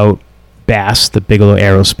talking about BASS, the Bigelow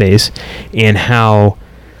Aerospace, and how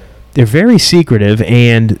they're very secretive,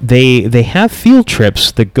 and they have field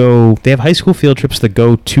trips that go. They have high school field trips that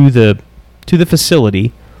go to the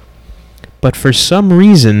facility, but for some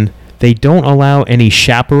reason they don't allow any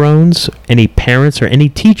chaperones, any parents, or any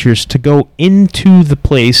teachers to go into the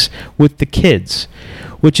place with the kids,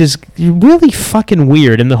 which is really fucking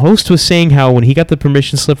weird. And the host was saying how when he got the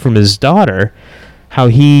permission slip from his daughter, how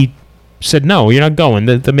he said, "No, you're not going.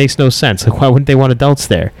 That makes no sense. Like, why wouldn't they want adults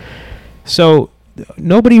there?" So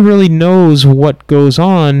nobody really knows what goes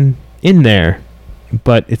on in there,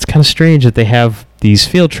 but it's kind of strange that they have these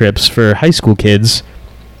field trips for high school kids,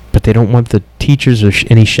 but they don't want the teachers or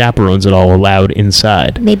any chaperones at all allowed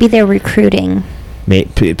inside. Maybe they're recruiting.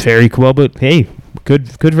 Very well, but hey, could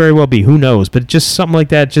very well be. Who knows? But just something like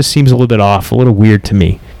that just seems a little bit off, a little weird to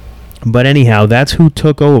me. But anyhow, that's who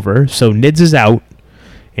took over. So NIDS is out,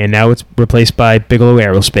 and now it's replaced by Bigelow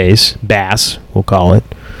Aerospace, BASS, we'll call it.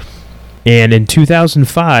 And in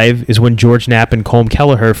 2005 is when George Knapp and Colm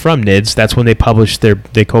Kelleher from NIDS, that's when they co-published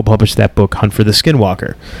that book, Hunt for the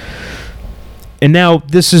Skinwalker. And now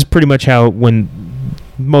this is pretty much how, when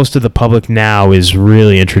most of the public now is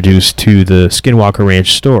really introduced to the Skinwalker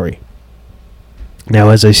Ranch story. Now,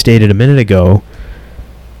 as I stated a minute ago,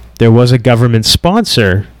 there was a government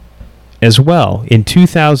sponsor as well. In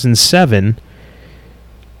 2007,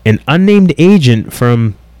 an unnamed agent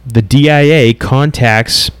from the DIA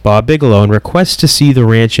contacts Bob Bigelow and requests to see the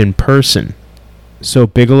ranch in person. So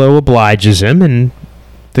Bigelow obliges him, and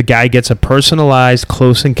the guy gets a personalized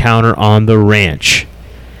close encounter on the ranch.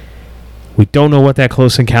 We don't know what that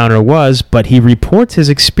close encounter was, but he reports his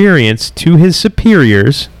experience to his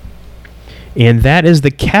superiors, and that is the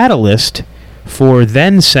catalyst for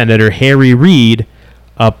then Senator Harry Reid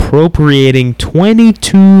appropriating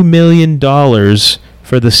 $22 million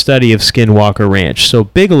for the study of Skinwalker Ranch. So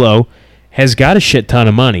Bigelow has got a shit ton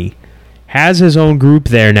of money, has his own group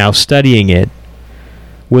there now studying it,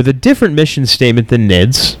 with a different mission statement than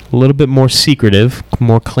NIDS, a little bit more secretive,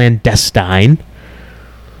 more clandestine.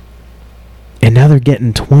 And now they're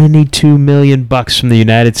getting $22 million from the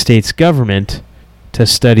United States government to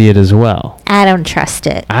study it as well. I don't trust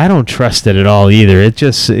it. I don't trust it at all either. It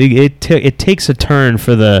just it takes a turn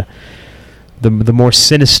for the more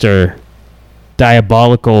sinister,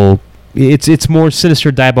 diabolical. It's more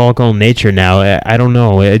sinister, diabolical in nature now. I don't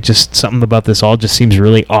know. It just something about this all just seems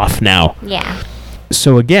really off now. Yeah.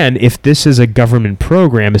 So again, if this is a government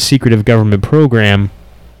program, a secretive government program,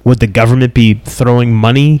 would the government be throwing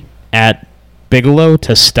money at Bigelow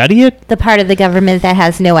to study it? The part of the government that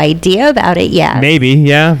has no idea about it yet. Maybe,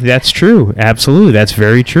 yeah, that's true. Absolutely, that's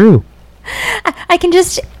very true. I can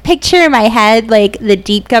just picture in my head, like, the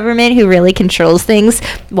deep government who really controls things,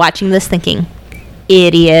 watching this thinking,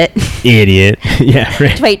 idiot. Idiot. Yeah,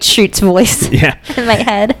 right. Dwight Schrute's voice yeah. in my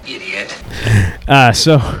head. Idiot.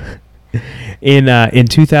 So, in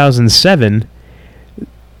 2007,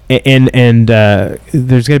 and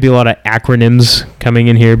there's going to be a lot of acronyms coming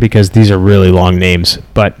in here because these are really long names,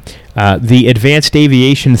 but the Advanced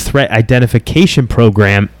Aviation Threat Identification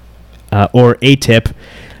Program, or ATIP,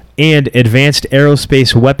 and Advanced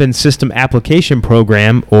Aerospace Weapon System Application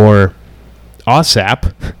Program, or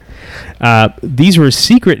OSAP. These were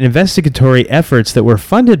secret investigatory efforts that were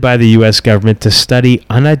funded by the U.S. government to study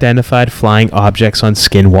unidentified flying objects on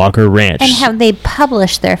Skinwalker Ranch. And have they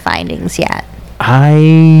published their findings yet?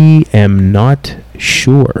 I am not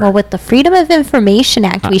sure. Well, with the Freedom of Information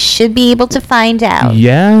Act, we should be able to find out.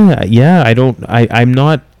 Yeah. I'm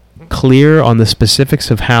not clear on the specifics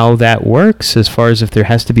of how that works, as far as if there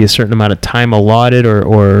has to be a certain amount of time allotted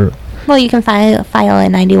or Well, you can file a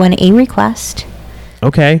 91A request.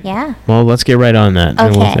 Okay. Yeah. Well, let's get right on that.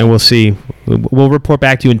 Okay. And we'll see. We'll report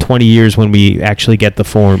back to you in 20 years when we actually get the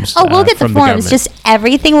forms. Oh, we'll get the from forms. Just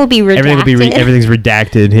everything will be redacted. Everything's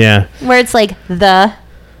redacted. Yeah. Where it's like the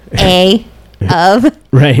A of.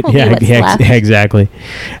 Right. will be what's left. Exactly.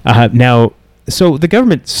 Now, so the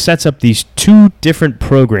government sets up these two different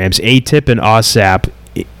programs, ATIP and OSAP,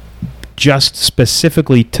 just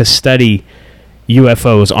specifically to study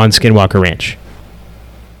UFOs on Skinwalker Ranch.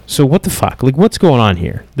 So what the fuck? Like, what's going on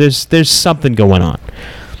here? There's something going on.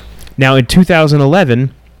 Now, in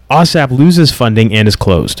 2011, OSAP loses funding and is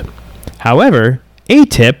closed. However,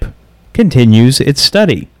 ATIP continues its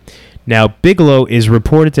study. Now, Bigelow is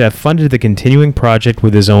reported to have funded the continuing project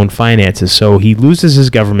with his own finances, so he loses his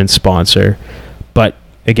government sponsor. But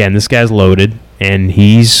again, this guy's loaded, and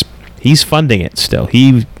he's funding it still.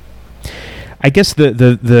 I guess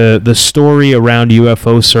the story around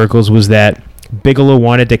UFO circles was that Bigelow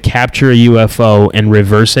wanted to capture a UFO and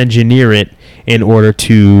reverse engineer it in order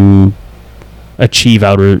to achieve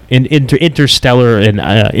interstellar and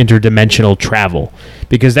interdimensional travel,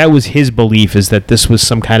 because that was his belief, is that this was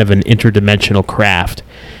some kind of an interdimensional craft,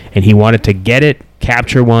 and he wanted to get it,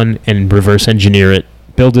 capture one, and reverse engineer it,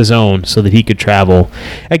 build his own so that he could travel.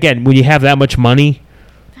 Again, when you have that much money,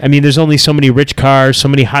 I mean, there's only so many rich cars, so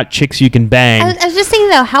many hot chicks you can bang. I was just thinking,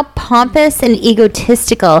 though, how pompous and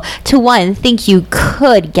egotistical to, one, think you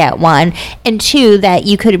could get one, and two, that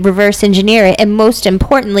you could reverse engineer it, and most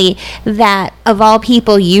importantly, that of all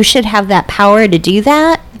people, you should have that power to do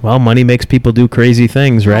that. Well, money makes people do crazy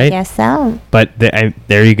things, right? I guess so. But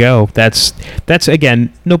there you go. That's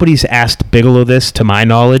again, nobody's asked Bigelow this, to my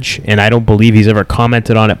knowledge, and I don't believe he's ever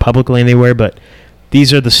commented on it publicly anywhere, but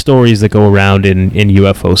these are the stories that go around in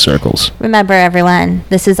UFO circles. Remember, everyone,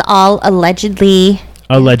 this is all allegedly.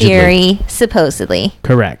 Theory, supposedly.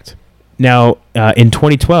 Correct. Now, in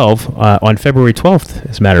 2012, on February 12th,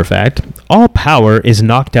 as a matter of fact, all power is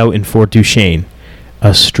knocked out in Fort Duchesne.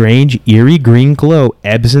 A strange, eerie green glow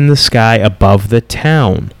ebbs in the sky above the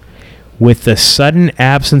town. With the sudden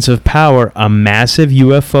absence of power, a massive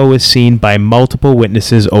UFO is seen by multiple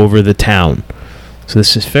witnesses over the town. So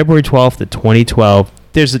this is February 12th of 2012.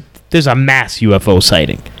 There's a mass UFO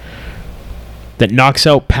sighting that knocks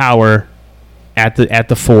out power at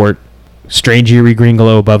the fort. Strange, eerie green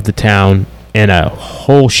glow above the town, and a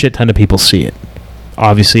whole shit ton of people see it.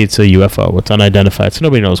 Obviously, it's a UFO. It's unidentified, so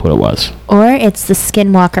nobody knows what it was. Or it's the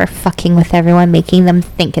Skinwalker fucking with everyone, making them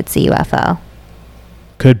think it's a UFO.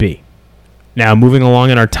 Could be. Now, moving along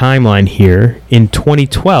in our timeline here, in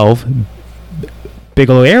 2012,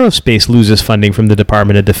 Bigelow Aerospace loses funding from the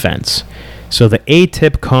Department of Defense. So the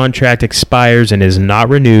ATIP contract expires and is not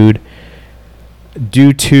renewed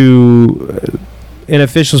due to an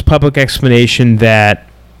official's public explanation that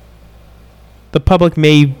the public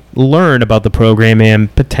may learn about the program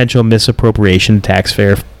and potential misappropriation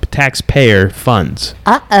of taxpayer funds.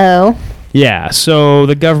 Uh-oh. Yeah, so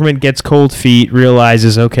the government gets cold feet,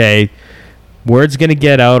 realizes, okay, word's going to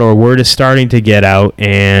get out, or word is starting to get out,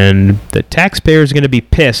 and the taxpayer is going to be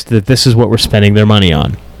pissed that this is what we're spending their money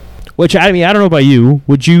on. Which, I mean, I don't know about you.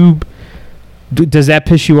 Does that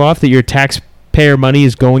piss you off that your taxpayer money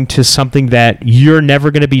is going to something that you're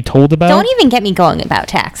never going to be told about? Don't even get me going about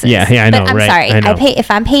taxes. Yeah, I know, but I'm right? sorry. I know. If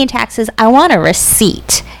I'm paying taxes, I want a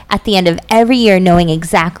receipt at the end of every year knowing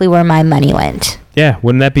exactly where my money went. Yeah,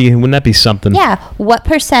 wouldn't that be something? Yeah, what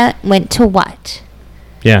percent went to what?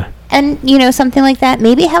 Yeah. And, something like that.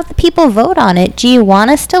 Maybe have the people vote on it. Do you want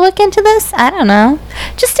us to look into this? I don't know.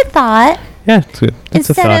 Just a thought. Yeah, it's good. It's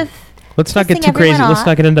a thought. Let's not get too crazy. Let's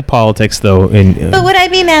not get into politics, though. But would I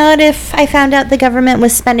be mad if I found out the government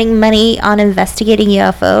was spending money on investigating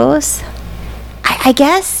UFOs? I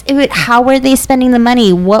guess it would. How were they spending the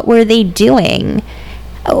money? What were they doing?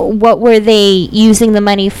 What were they using the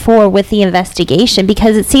money for with the investigation?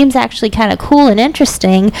 Because it seems actually kind of cool and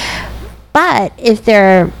interesting. But if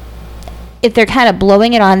they're kind of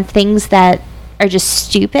blowing it on things that are just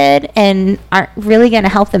stupid and aren't really going to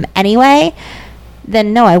help them anyway,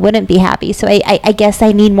 then no, I wouldn't be happy. So I guess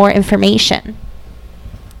I need more information.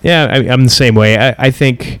 Yeah, I'm the same way. I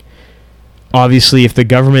think, obviously, if the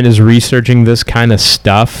government is researching this kind of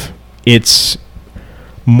stuff, it's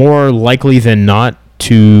more likely than not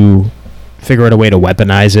to figure out a way to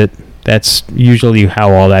weaponize it. That's usually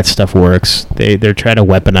how all that stuff works. They're trying to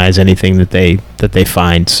weaponize anything that they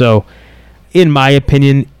find. So, in my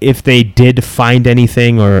opinion, if they did find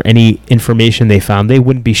anything or any information they found, they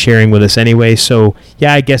wouldn't be sharing with us anyway. So,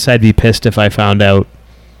 yeah, I guess I'd be pissed if I found out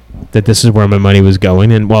that this is where my money was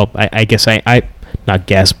going. And, well, I guess I not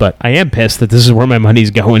guess, but I am pissed that this is where my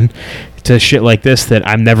money's going to shit like this that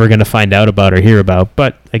I'm never going to find out about or hear about.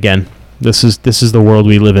 But, again, this is the world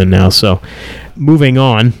we live in now. So, moving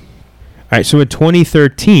on. All right, so in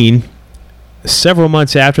 2013, several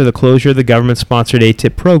months after the closure of the government-sponsored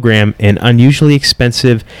ATIP program, an unusually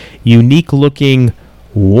expensive, unique-looking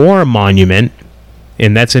war monument,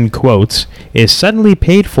 and that's in quotes, is suddenly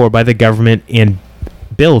paid for by the government and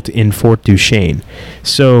built in Fort Duchesne.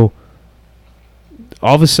 So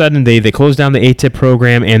all of a sudden, they close down the ATIP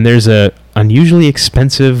program, and there's a unusually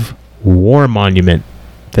expensive war monument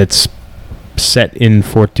that's set in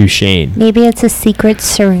Fort Duchesne. Maybe it's a secret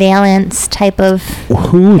surveillance type of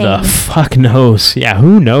Who thing. the fuck knows? Yeah,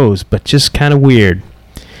 who knows? But just kind of weird.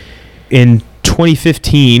 In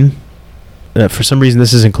 2015, for some reason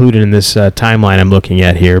this is included in this timeline I'm looking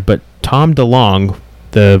at here, but Tom DeLonge,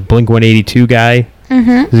 the Blink-182 guy,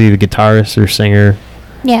 is he the guitarist or singer?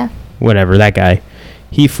 Yeah. Whatever, that guy.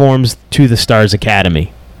 He forms To the Stars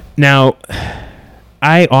Academy. Now,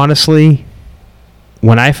 I honestly,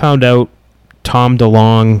 when I found out Tom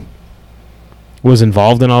DeLonge was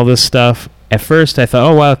involved in all this stuff, at first I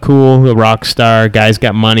thought, oh, wow, cool, a rock star, guy's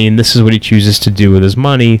got money, and this is what he chooses to do with his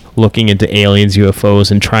money, looking into aliens,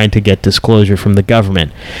 UFOs, and trying to get disclosure from the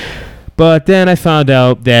government. But then I found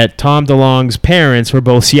out that Tom DeLonge's parents were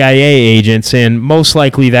both CIA agents, and most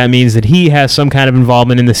likely that means that he has some kind of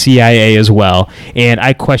involvement in the CIA as well, and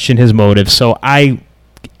I question his motives. So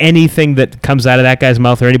anything that comes out of that guy's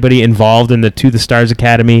mouth or anybody involved in the To the Stars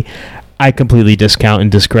Academy, I completely discount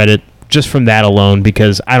and discredit just from that alone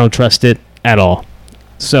because I don't trust it at all.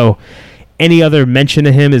 So any other mention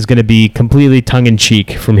of him is going to be completely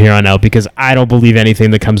tongue-in-cheek from here on out because I don't believe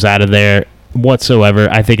anything that comes out of there whatsoever.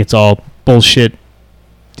 I think it's all bullshit,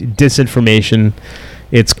 disinformation.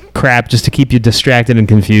 It's crap just to keep you distracted and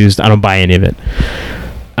confused. I don't buy any of it.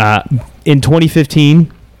 In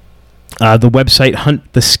 2015, the website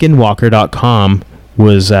hunttheskinwalker.com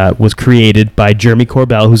was created by Jeremy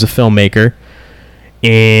Corbell, who's a filmmaker,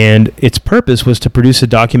 and its purpose was to produce a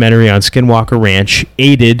documentary on Skinwalker Ranch,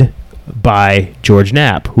 aided by George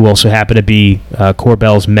Knapp, who also happened to be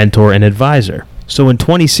Corbell's mentor and advisor. So in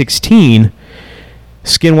 2016,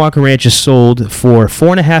 Skinwalker Ranch is sold for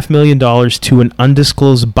 $4.5 million to an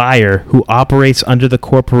undisclosed buyer who operates under the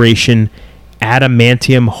corporation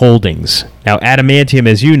Adamantium Holdings. Now, adamantium,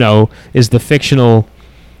 as you know, is the fictional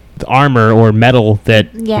armor or metal that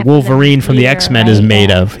Wolverine from the X-Men is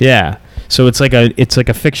made of. Yeah. So it's like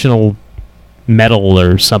a fictional metal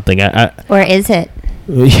or something. Or is it?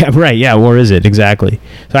 Yeah, right. Yeah, or is it? Exactly.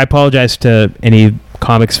 So I apologize to any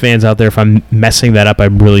comics fans out there if I'm messing that up.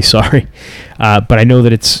 I'm really sorry. But I know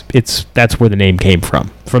that that's where the name came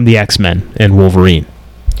from the X-Men and Wolverine.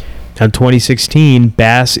 In 2016,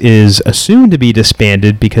 Bass is assumed to be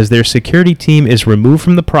disbanded because their security team is removed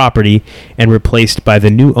from the property and replaced by the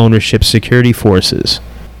new ownership's security forces.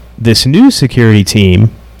 This new security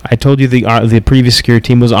team, I told you the previous security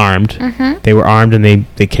team was armed. Mm-hmm. They were armed and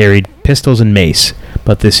they carried pistols and mace.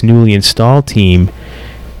 But this newly installed team,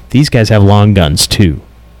 these guys have long guns too.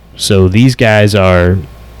 So these guys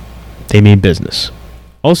they mean business.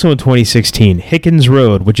 Also in 2016, Hickens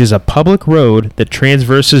Road, which is a public road that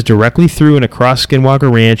transverses directly through and across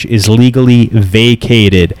Skinwalker Ranch, is legally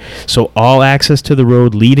vacated. So all access to the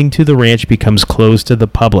road leading to the ranch becomes closed to the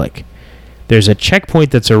public. There's a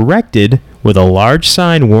checkpoint that's erected with a large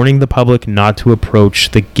sign warning the public not to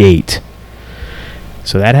approach the gate.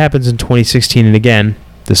 So that happens in 2016, and again,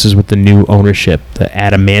 this is with the new ownership, the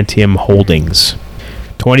Adamantium Holdings.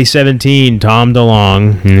 2017, Tom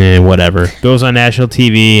DeLonge, whatever, goes on national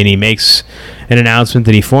TV and he makes an announcement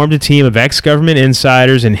that he formed a team of ex-government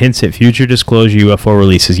insiders and hints at future disclosure UFO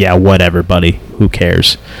releases. Yeah, whatever, buddy. Who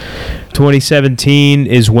cares? 2017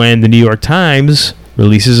 is when the New York Times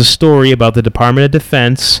releases a story about the Department of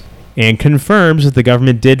Defense and confirms that the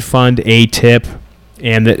government did fund a tip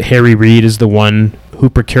and that Harry Reid is the one who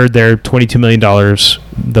procured their $22 million,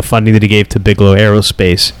 the funding that he gave to Bigelow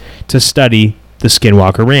Aerospace, to study the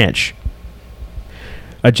Skinwalker Ranch.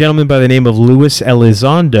 A gentleman by the name of Luis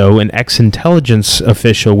Elizondo, an ex-intelligence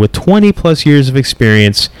official with 20 plus years of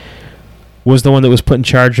experience, was the one that was put in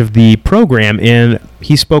charge of the program, and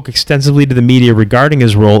he spoke extensively to the media regarding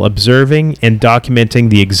his role observing and documenting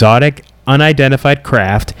the exotic, unidentified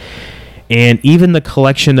craft, and even the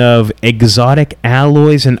collection of exotic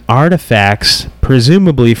alloys and artifacts,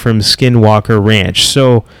 presumably from Skinwalker Ranch.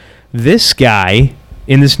 So this guy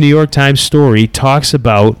in this New York Times story talks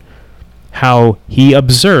about how he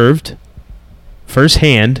observed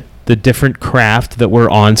firsthand the different craft that were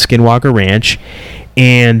on Skinwalker Ranch,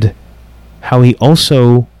 and how he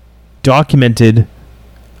also documented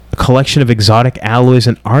a collection of exotic alloys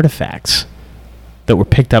and artifacts that were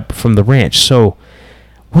picked up from the ranch. So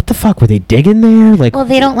what the fuck, were they digging there? Like, well,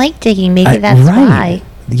 they don't like digging. Maybe that's right. why.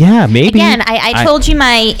 Yeah, maybe. Again, I told you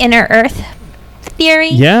my inner Earth theory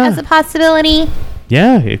as a possibility.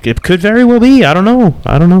 Yeah, it could very well be. I don't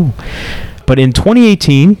know. But in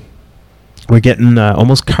 2018, we're getting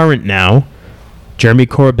almost current now. Jeremy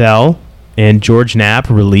Corbell and George Knapp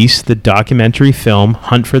released the documentary film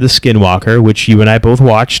Hunt for the Skinwalker, which you and I both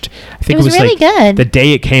watched. I think it was really like good. The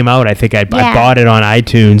day it came out. I think I bought it on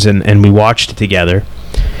iTunes and we watched it together.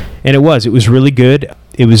 And it was really good.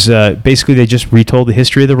 It was basically they just retold the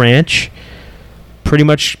history of the ranch. Pretty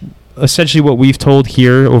much essentially what we've told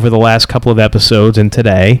here over the last couple of episodes and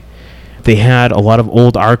today. They had a lot of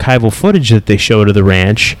old archival footage that they showed of the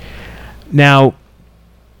ranch. Now,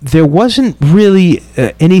 there wasn't really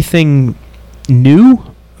anything new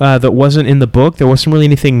that wasn't in the book. There wasn't really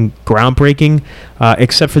anything groundbreaking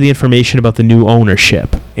except for the information about the new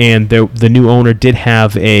ownership. And the new owner did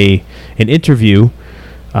have an interview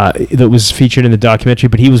that was featured in the documentary,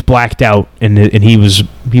 but he was blacked out and he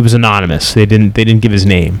was anonymous. They didn't give his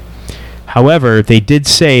name. However, they did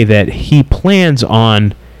say that he plans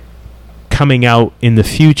on coming out in the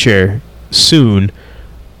future soon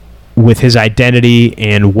with his identity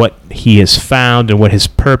and what he has found and what his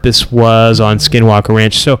purpose was on Skinwalker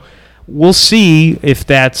Ranch. So we'll see if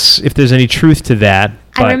there's any truth to that.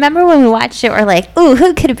 I remember when we watched it, we're like, ooh,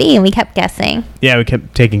 who could it be? And we kept guessing. Yeah, we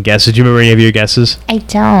kept taking guesses. Do you remember any of your guesses? I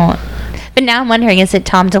don't. But now I'm wondering, is it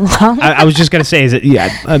Tom DeLonge? I was just gonna say, is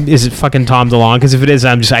it fucking Tom DeLonge? Because if it is,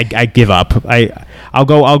 I give up. I'll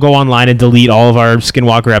go online and delete all of our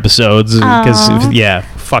Skinwalker episodes because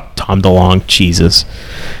fuck Tom DeLonge, Jesus.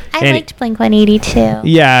 I liked Blink-182.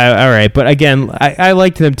 Yeah, all right, but again, I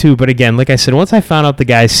liked them too. But again, like I said, once I found out the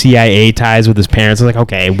guy's CIA ties with his parents, I was like,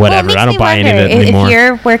 okay, whatever. I don't buy any of it anymore. If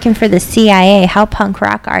you're working for the CIA, how punk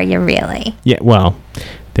rock are you really? Yeah, well,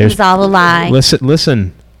 it's all a lie.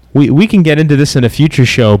 Listen. We can get into this in a future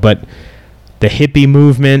show, but the hippie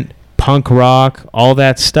movement, punk rock, all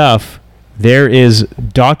that stuff, there is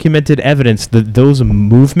documented evidence that those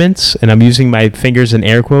movements, and I'm using my fingers in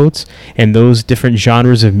air quotes, and those different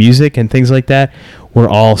genres of music and things like that were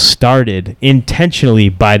all started intentionally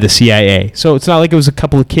by the CIA. So it's not like it was a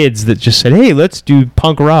couple of kids that just said, hey, let's do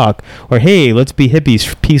punk rock, or hey, let's be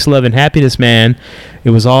hippies, peace, love, and happiness, man. It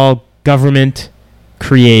was all government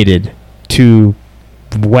created to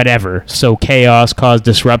whatever, so chaos, cause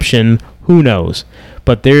disruption, who knows,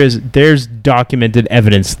 but there's documented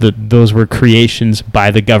evidence that those were creations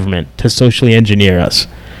by the government to socially engineer us.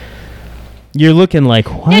 You're looking like,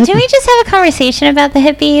 what? Now, did we just have a conversation about the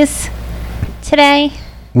hippies today?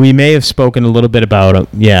 We may have spoken a little bit about it.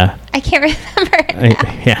 Yeah, I can't remember.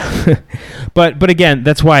 Yeah. but again,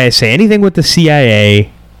 that's why I say anything with the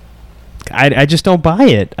CIA, I just don't buy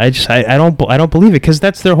it. I don't believe it, because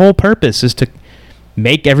that's their whole purpose, is to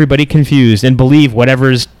make everybody confused and believe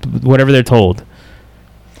whatever they're told.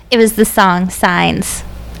 It was the song Signs.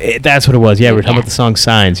 That's what it was. Yeah, we're talking Yeah. about the song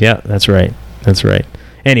Signs. Yeah, that's right. That's right.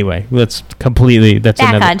 Anyway, let's completely... That's Back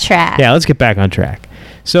another, on track. Yeah, let's get back on track.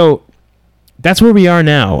 So that's where we are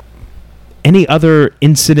now. Any other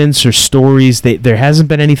incidents or stories? There hasn't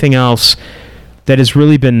been anything else that has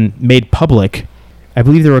really been made public. I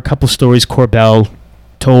believe there were a couple stories Corbell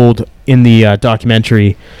told in the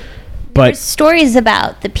documentary, but There's stories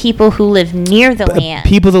about the people who live near the land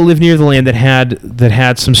people that live near the land that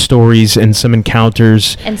had some stories and some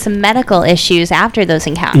encounters. and some medical issues after those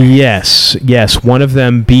encounters. Yes. One of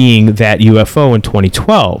them being that UFO in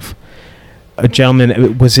 2012. A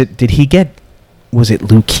gentleman, was it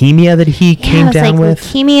leukemia that he came it was down like with?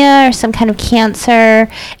 leukemia or some kind of cancer,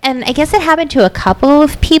 and I guess it happened to a couple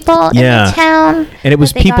of people in the town. And it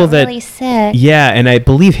was but they people got that really sick. Yeah, and I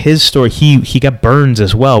believe his story, he got burns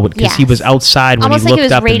as well because he Yes. was outside when Almost he like it looked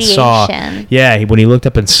was up and saw. radiation. Yeah, when he looked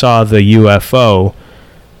up and saw the UFO,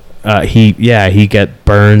 he got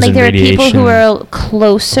burns Like and there were radiation. people who were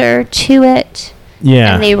closer to it,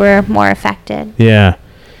 yeah, and they were more affected. yeah.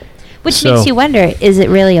 Which So- makes you wonder: is it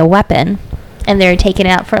really a weapon? And they're taking it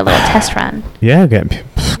out for a little test run. Yeah,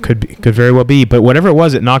 could very well be. But whatever it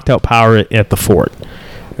was, it knocked out power at the fort,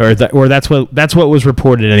 or that's what was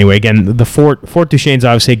reported anyway. Again, the Fort Duchesne's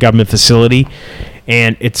obviously a government facility,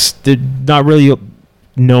 and it's not really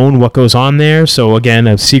known what goes on there. So again,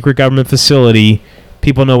 a secret government facility.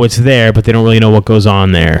 People know it's there, but they don't really know what goes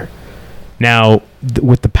on there. Now,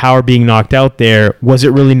 with the power being knocked out there, was it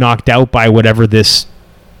really knocked out by whatever this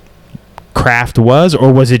craft was,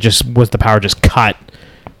 or was the power just cut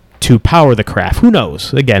to power the craft? Who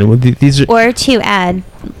knows? Again, these are Or to add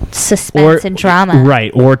suspense and drama.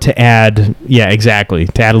 right? Or to add, yeah, exactly,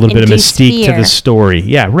 to add a little bit of Induce mystique to fear. the story.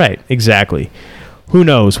 Yeah, right, exactly. Who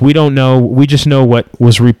knows? We don't know. We just know what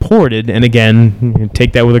was reported, and again,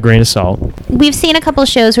 take that with a grain of salt. We've seen a couple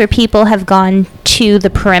shows where people have gone to the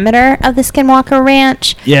perimeter of the Skinwalker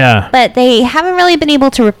Ranch, Yeah. but they haven't really been able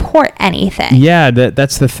to report anything. Yeah,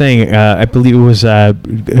 that's the thing. I believe it was a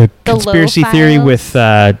conspiracy Low theory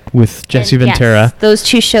Files. with Jesse And Ventura. yes, those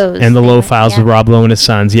two shows. And the They Low went- Files yeah. with Rob Lowe and his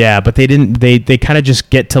sons, yeah, but they didn't. They kind of just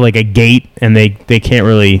get to like a gate, and they can't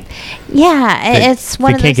really. Yeah, They- it's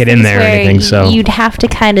one they of can't those get in things there or where anything, so- you'd have to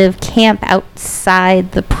kind of camp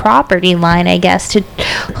outside the property line, I guess, to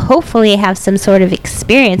hopefully have some sort of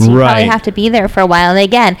experience. You probably Right. have to be there for a while. And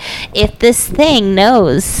again, if this thing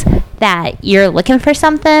knows that you're looking for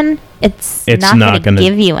something, it's not going gonna to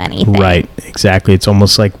give you anything. Right, exactly. It's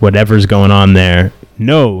almost like whatever's going on there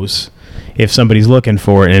knows if somebody's looking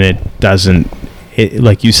for it, and it doesn't.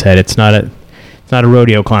 Like you said, it's not a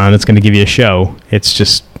rodeo clown that's going to give you a show. It's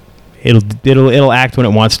just it'll act when it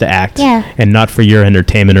wants to act, Yeah. and not for your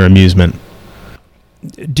entertainment or amusement.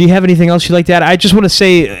 Do you have anything else you'd like to add? I just want to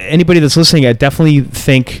say, anybody that's listening, I definitely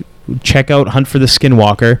think check out Hunt for the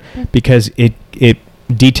Skinwalker, because it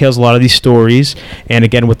details a lot of these stories, and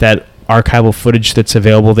again with that archival footage that's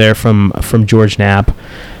available there from George Knapp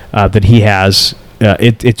that he has.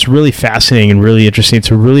 It's really fascinating and really interesting. It's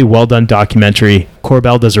a really well done documentary.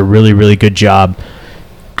 Corbell does a really, really good job.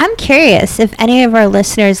 I'm curious if any of our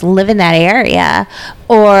listeners live in that area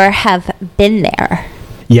or have been there.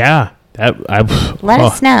 Yeah. Let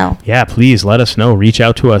us know. Yeah, please let us know. Reach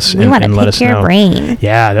out to us We want to and let pick us your know. brain.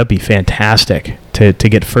 Yeah, that'd be fantastic to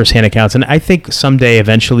get firsthand accounts. And I think someday,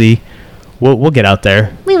 eventually, we'll get out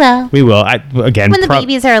there. We will. We will. Again, When the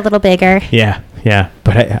babies are a little bigger. Yeah.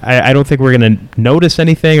 But I don't think we're going to notice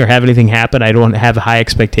anything or have anything happen. I don't have high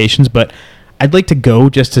expectations, but I'd like to go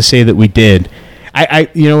just to say that we did.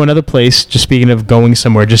 Another place, just speaking of going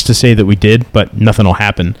somewhere, just to say that we did, but nothing will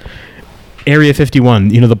happen. Area 51,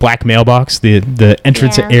 the black mailbox, the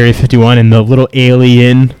entrance Yeah. to Area 51 and the little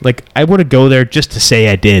alien. Like, I want to go there just to say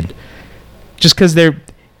I did. Just because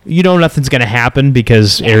nothing's going to happen,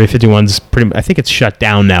 because Area 51's I think it's shut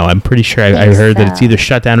down now. I'm pretty sure I heard that it's so. either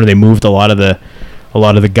shut down or they moved a lot of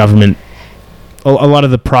the government, a lot of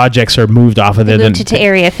the projects are moved off of They there. moved it to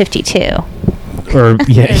Area 52. Or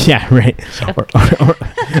yeah, right.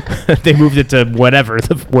 Or they moved it to wherever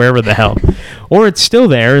the hell, or it's still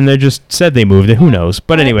there and they just said they moved it. Who knows?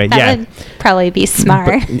 But anyway, That yeah, would probably be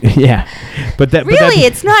smart. Really,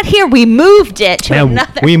 it's not here. We moved it to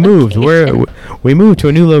another we moved. location. We moved to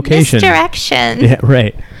a new location. Misdirection. Yeah,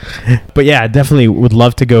 right. But yeah, definitely would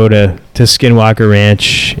love to go to Skinwalker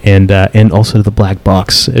Ranch and also to the black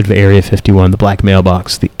box of Area 51, the black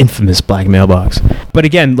mailbox, the infamous black mailbox. But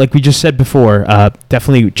again, like we just said before,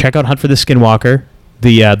 definitely check out Hunt for the Skinwalker,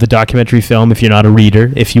 the documentary film. If you're not a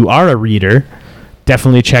reader, if you are a reader,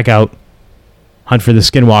 definitely check out Hunt for the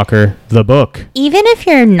Skinwalker, the book. Even if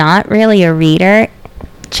you're not really a reader,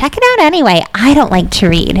 check it out anyway. I don't like to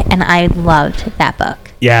read, and I loved that book.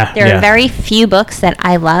 Yeah. There are very few books that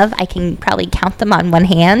I love. I can probably count them on one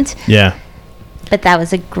hand. Yeah. But that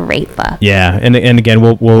was a great book. Yeah, and again,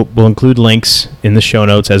 we'll include links in the show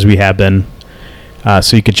notes as we have been,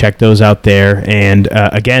 so you can check those out there. And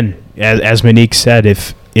again, as Monique said,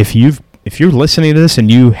 if you're listening to this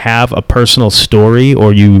and you have a personal story,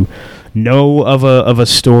 or you know of a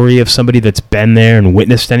story of somebody that's been there and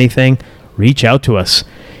witnessed anything, reach out to us.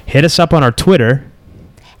 Hit us up on our Twitter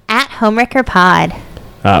At Homewrecker Pod.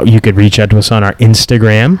 You could reach out to us on our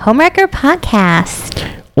Instagram Homewrecker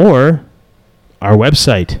Podcast. or our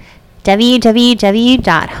website,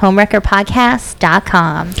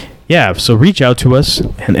 www.homewreckerpodcast.com. Yeah, so reach out to us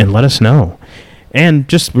and let us know. And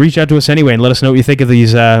just reach out to us anyway and let us know what you think of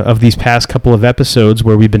these past couple of episodes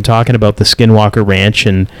where we've been talking about the Skinwalker Ranch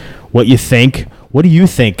and what you think. What do you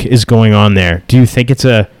think is going on there? Do you think it's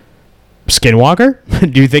a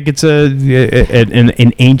Skinwalker? Do you think it's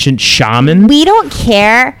an ancient shaman? We don't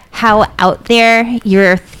care how out there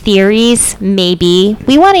your theories may be.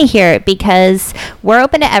 We want to hear it because we're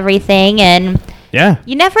open to everything, and Yeah.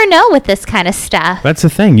 you never know with this kind of stuff. That's the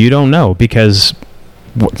thing. You don't know because,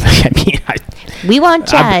 We won't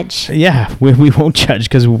judge. We won't judge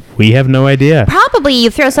because we have no idea. Probably you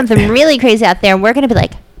throw something really crazy out there, and we're going to be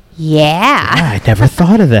like, yeah. I never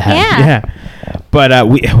thought of that. Yeah. But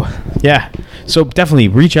so definitely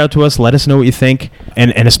reach out to us. Let us know what you think,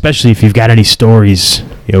 and especially if you've got any stories,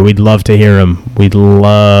 we'd love to hear them. We'd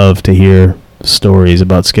love to hear stories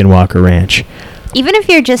about Skinwalker Ranch. Even if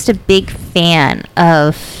you're just a big fan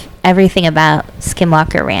of everything about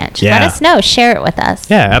Skinwalker Ranch, let us know. Share it with us.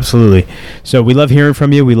 Yeah, absolutely. So we love hearing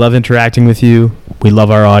from you. We love interacting with you. We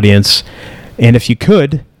love our audience. And if you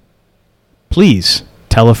could, please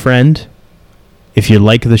tell a friend. If you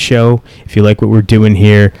like the show, if you like what we're doing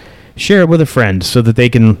here, share it with a friend so that they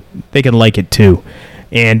can like it too.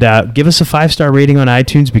 And give us a 5-star rating on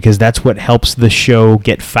iTunes, because that's what helps the show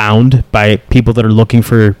get found by people that are looking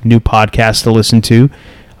for new podcasts to listen to.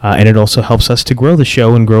 And it also helps us to grow the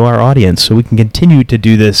show and grow our audience so we can continue to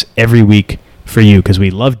do this every week for you, because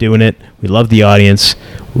we love doing it. We love the audience.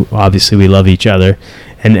 Obviously, we love each other.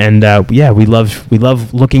 And we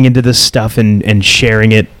love looking into this stuff and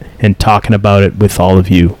sharing it and talking about it with all of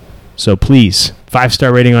you. So please,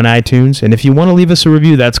 5-star rating on iTunes. And if you want to leave us a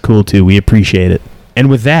review, that's cool too. We appreciate it. And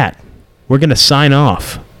with that, we're going to sign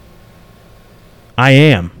off. I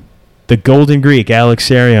am the Golden Greek, Alex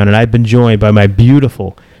Sarion, and I've been joined by my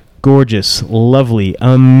beautiful, gorgeous, lovely,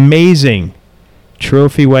 amazing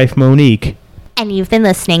trophy wife, Monique. And you've been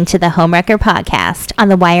listening to the Homewrecker Podcast on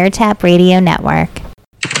the Wiretap Radio Network.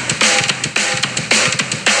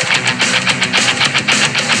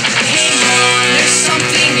 Hey Mom, there's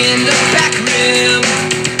something in the back room.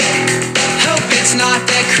 Hope it's not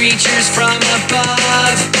the creatures from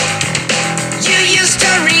above. You used to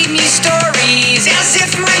read me stories as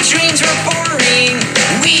if my dreams were boring.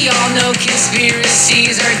 We all know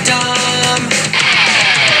conspiracies are dumb.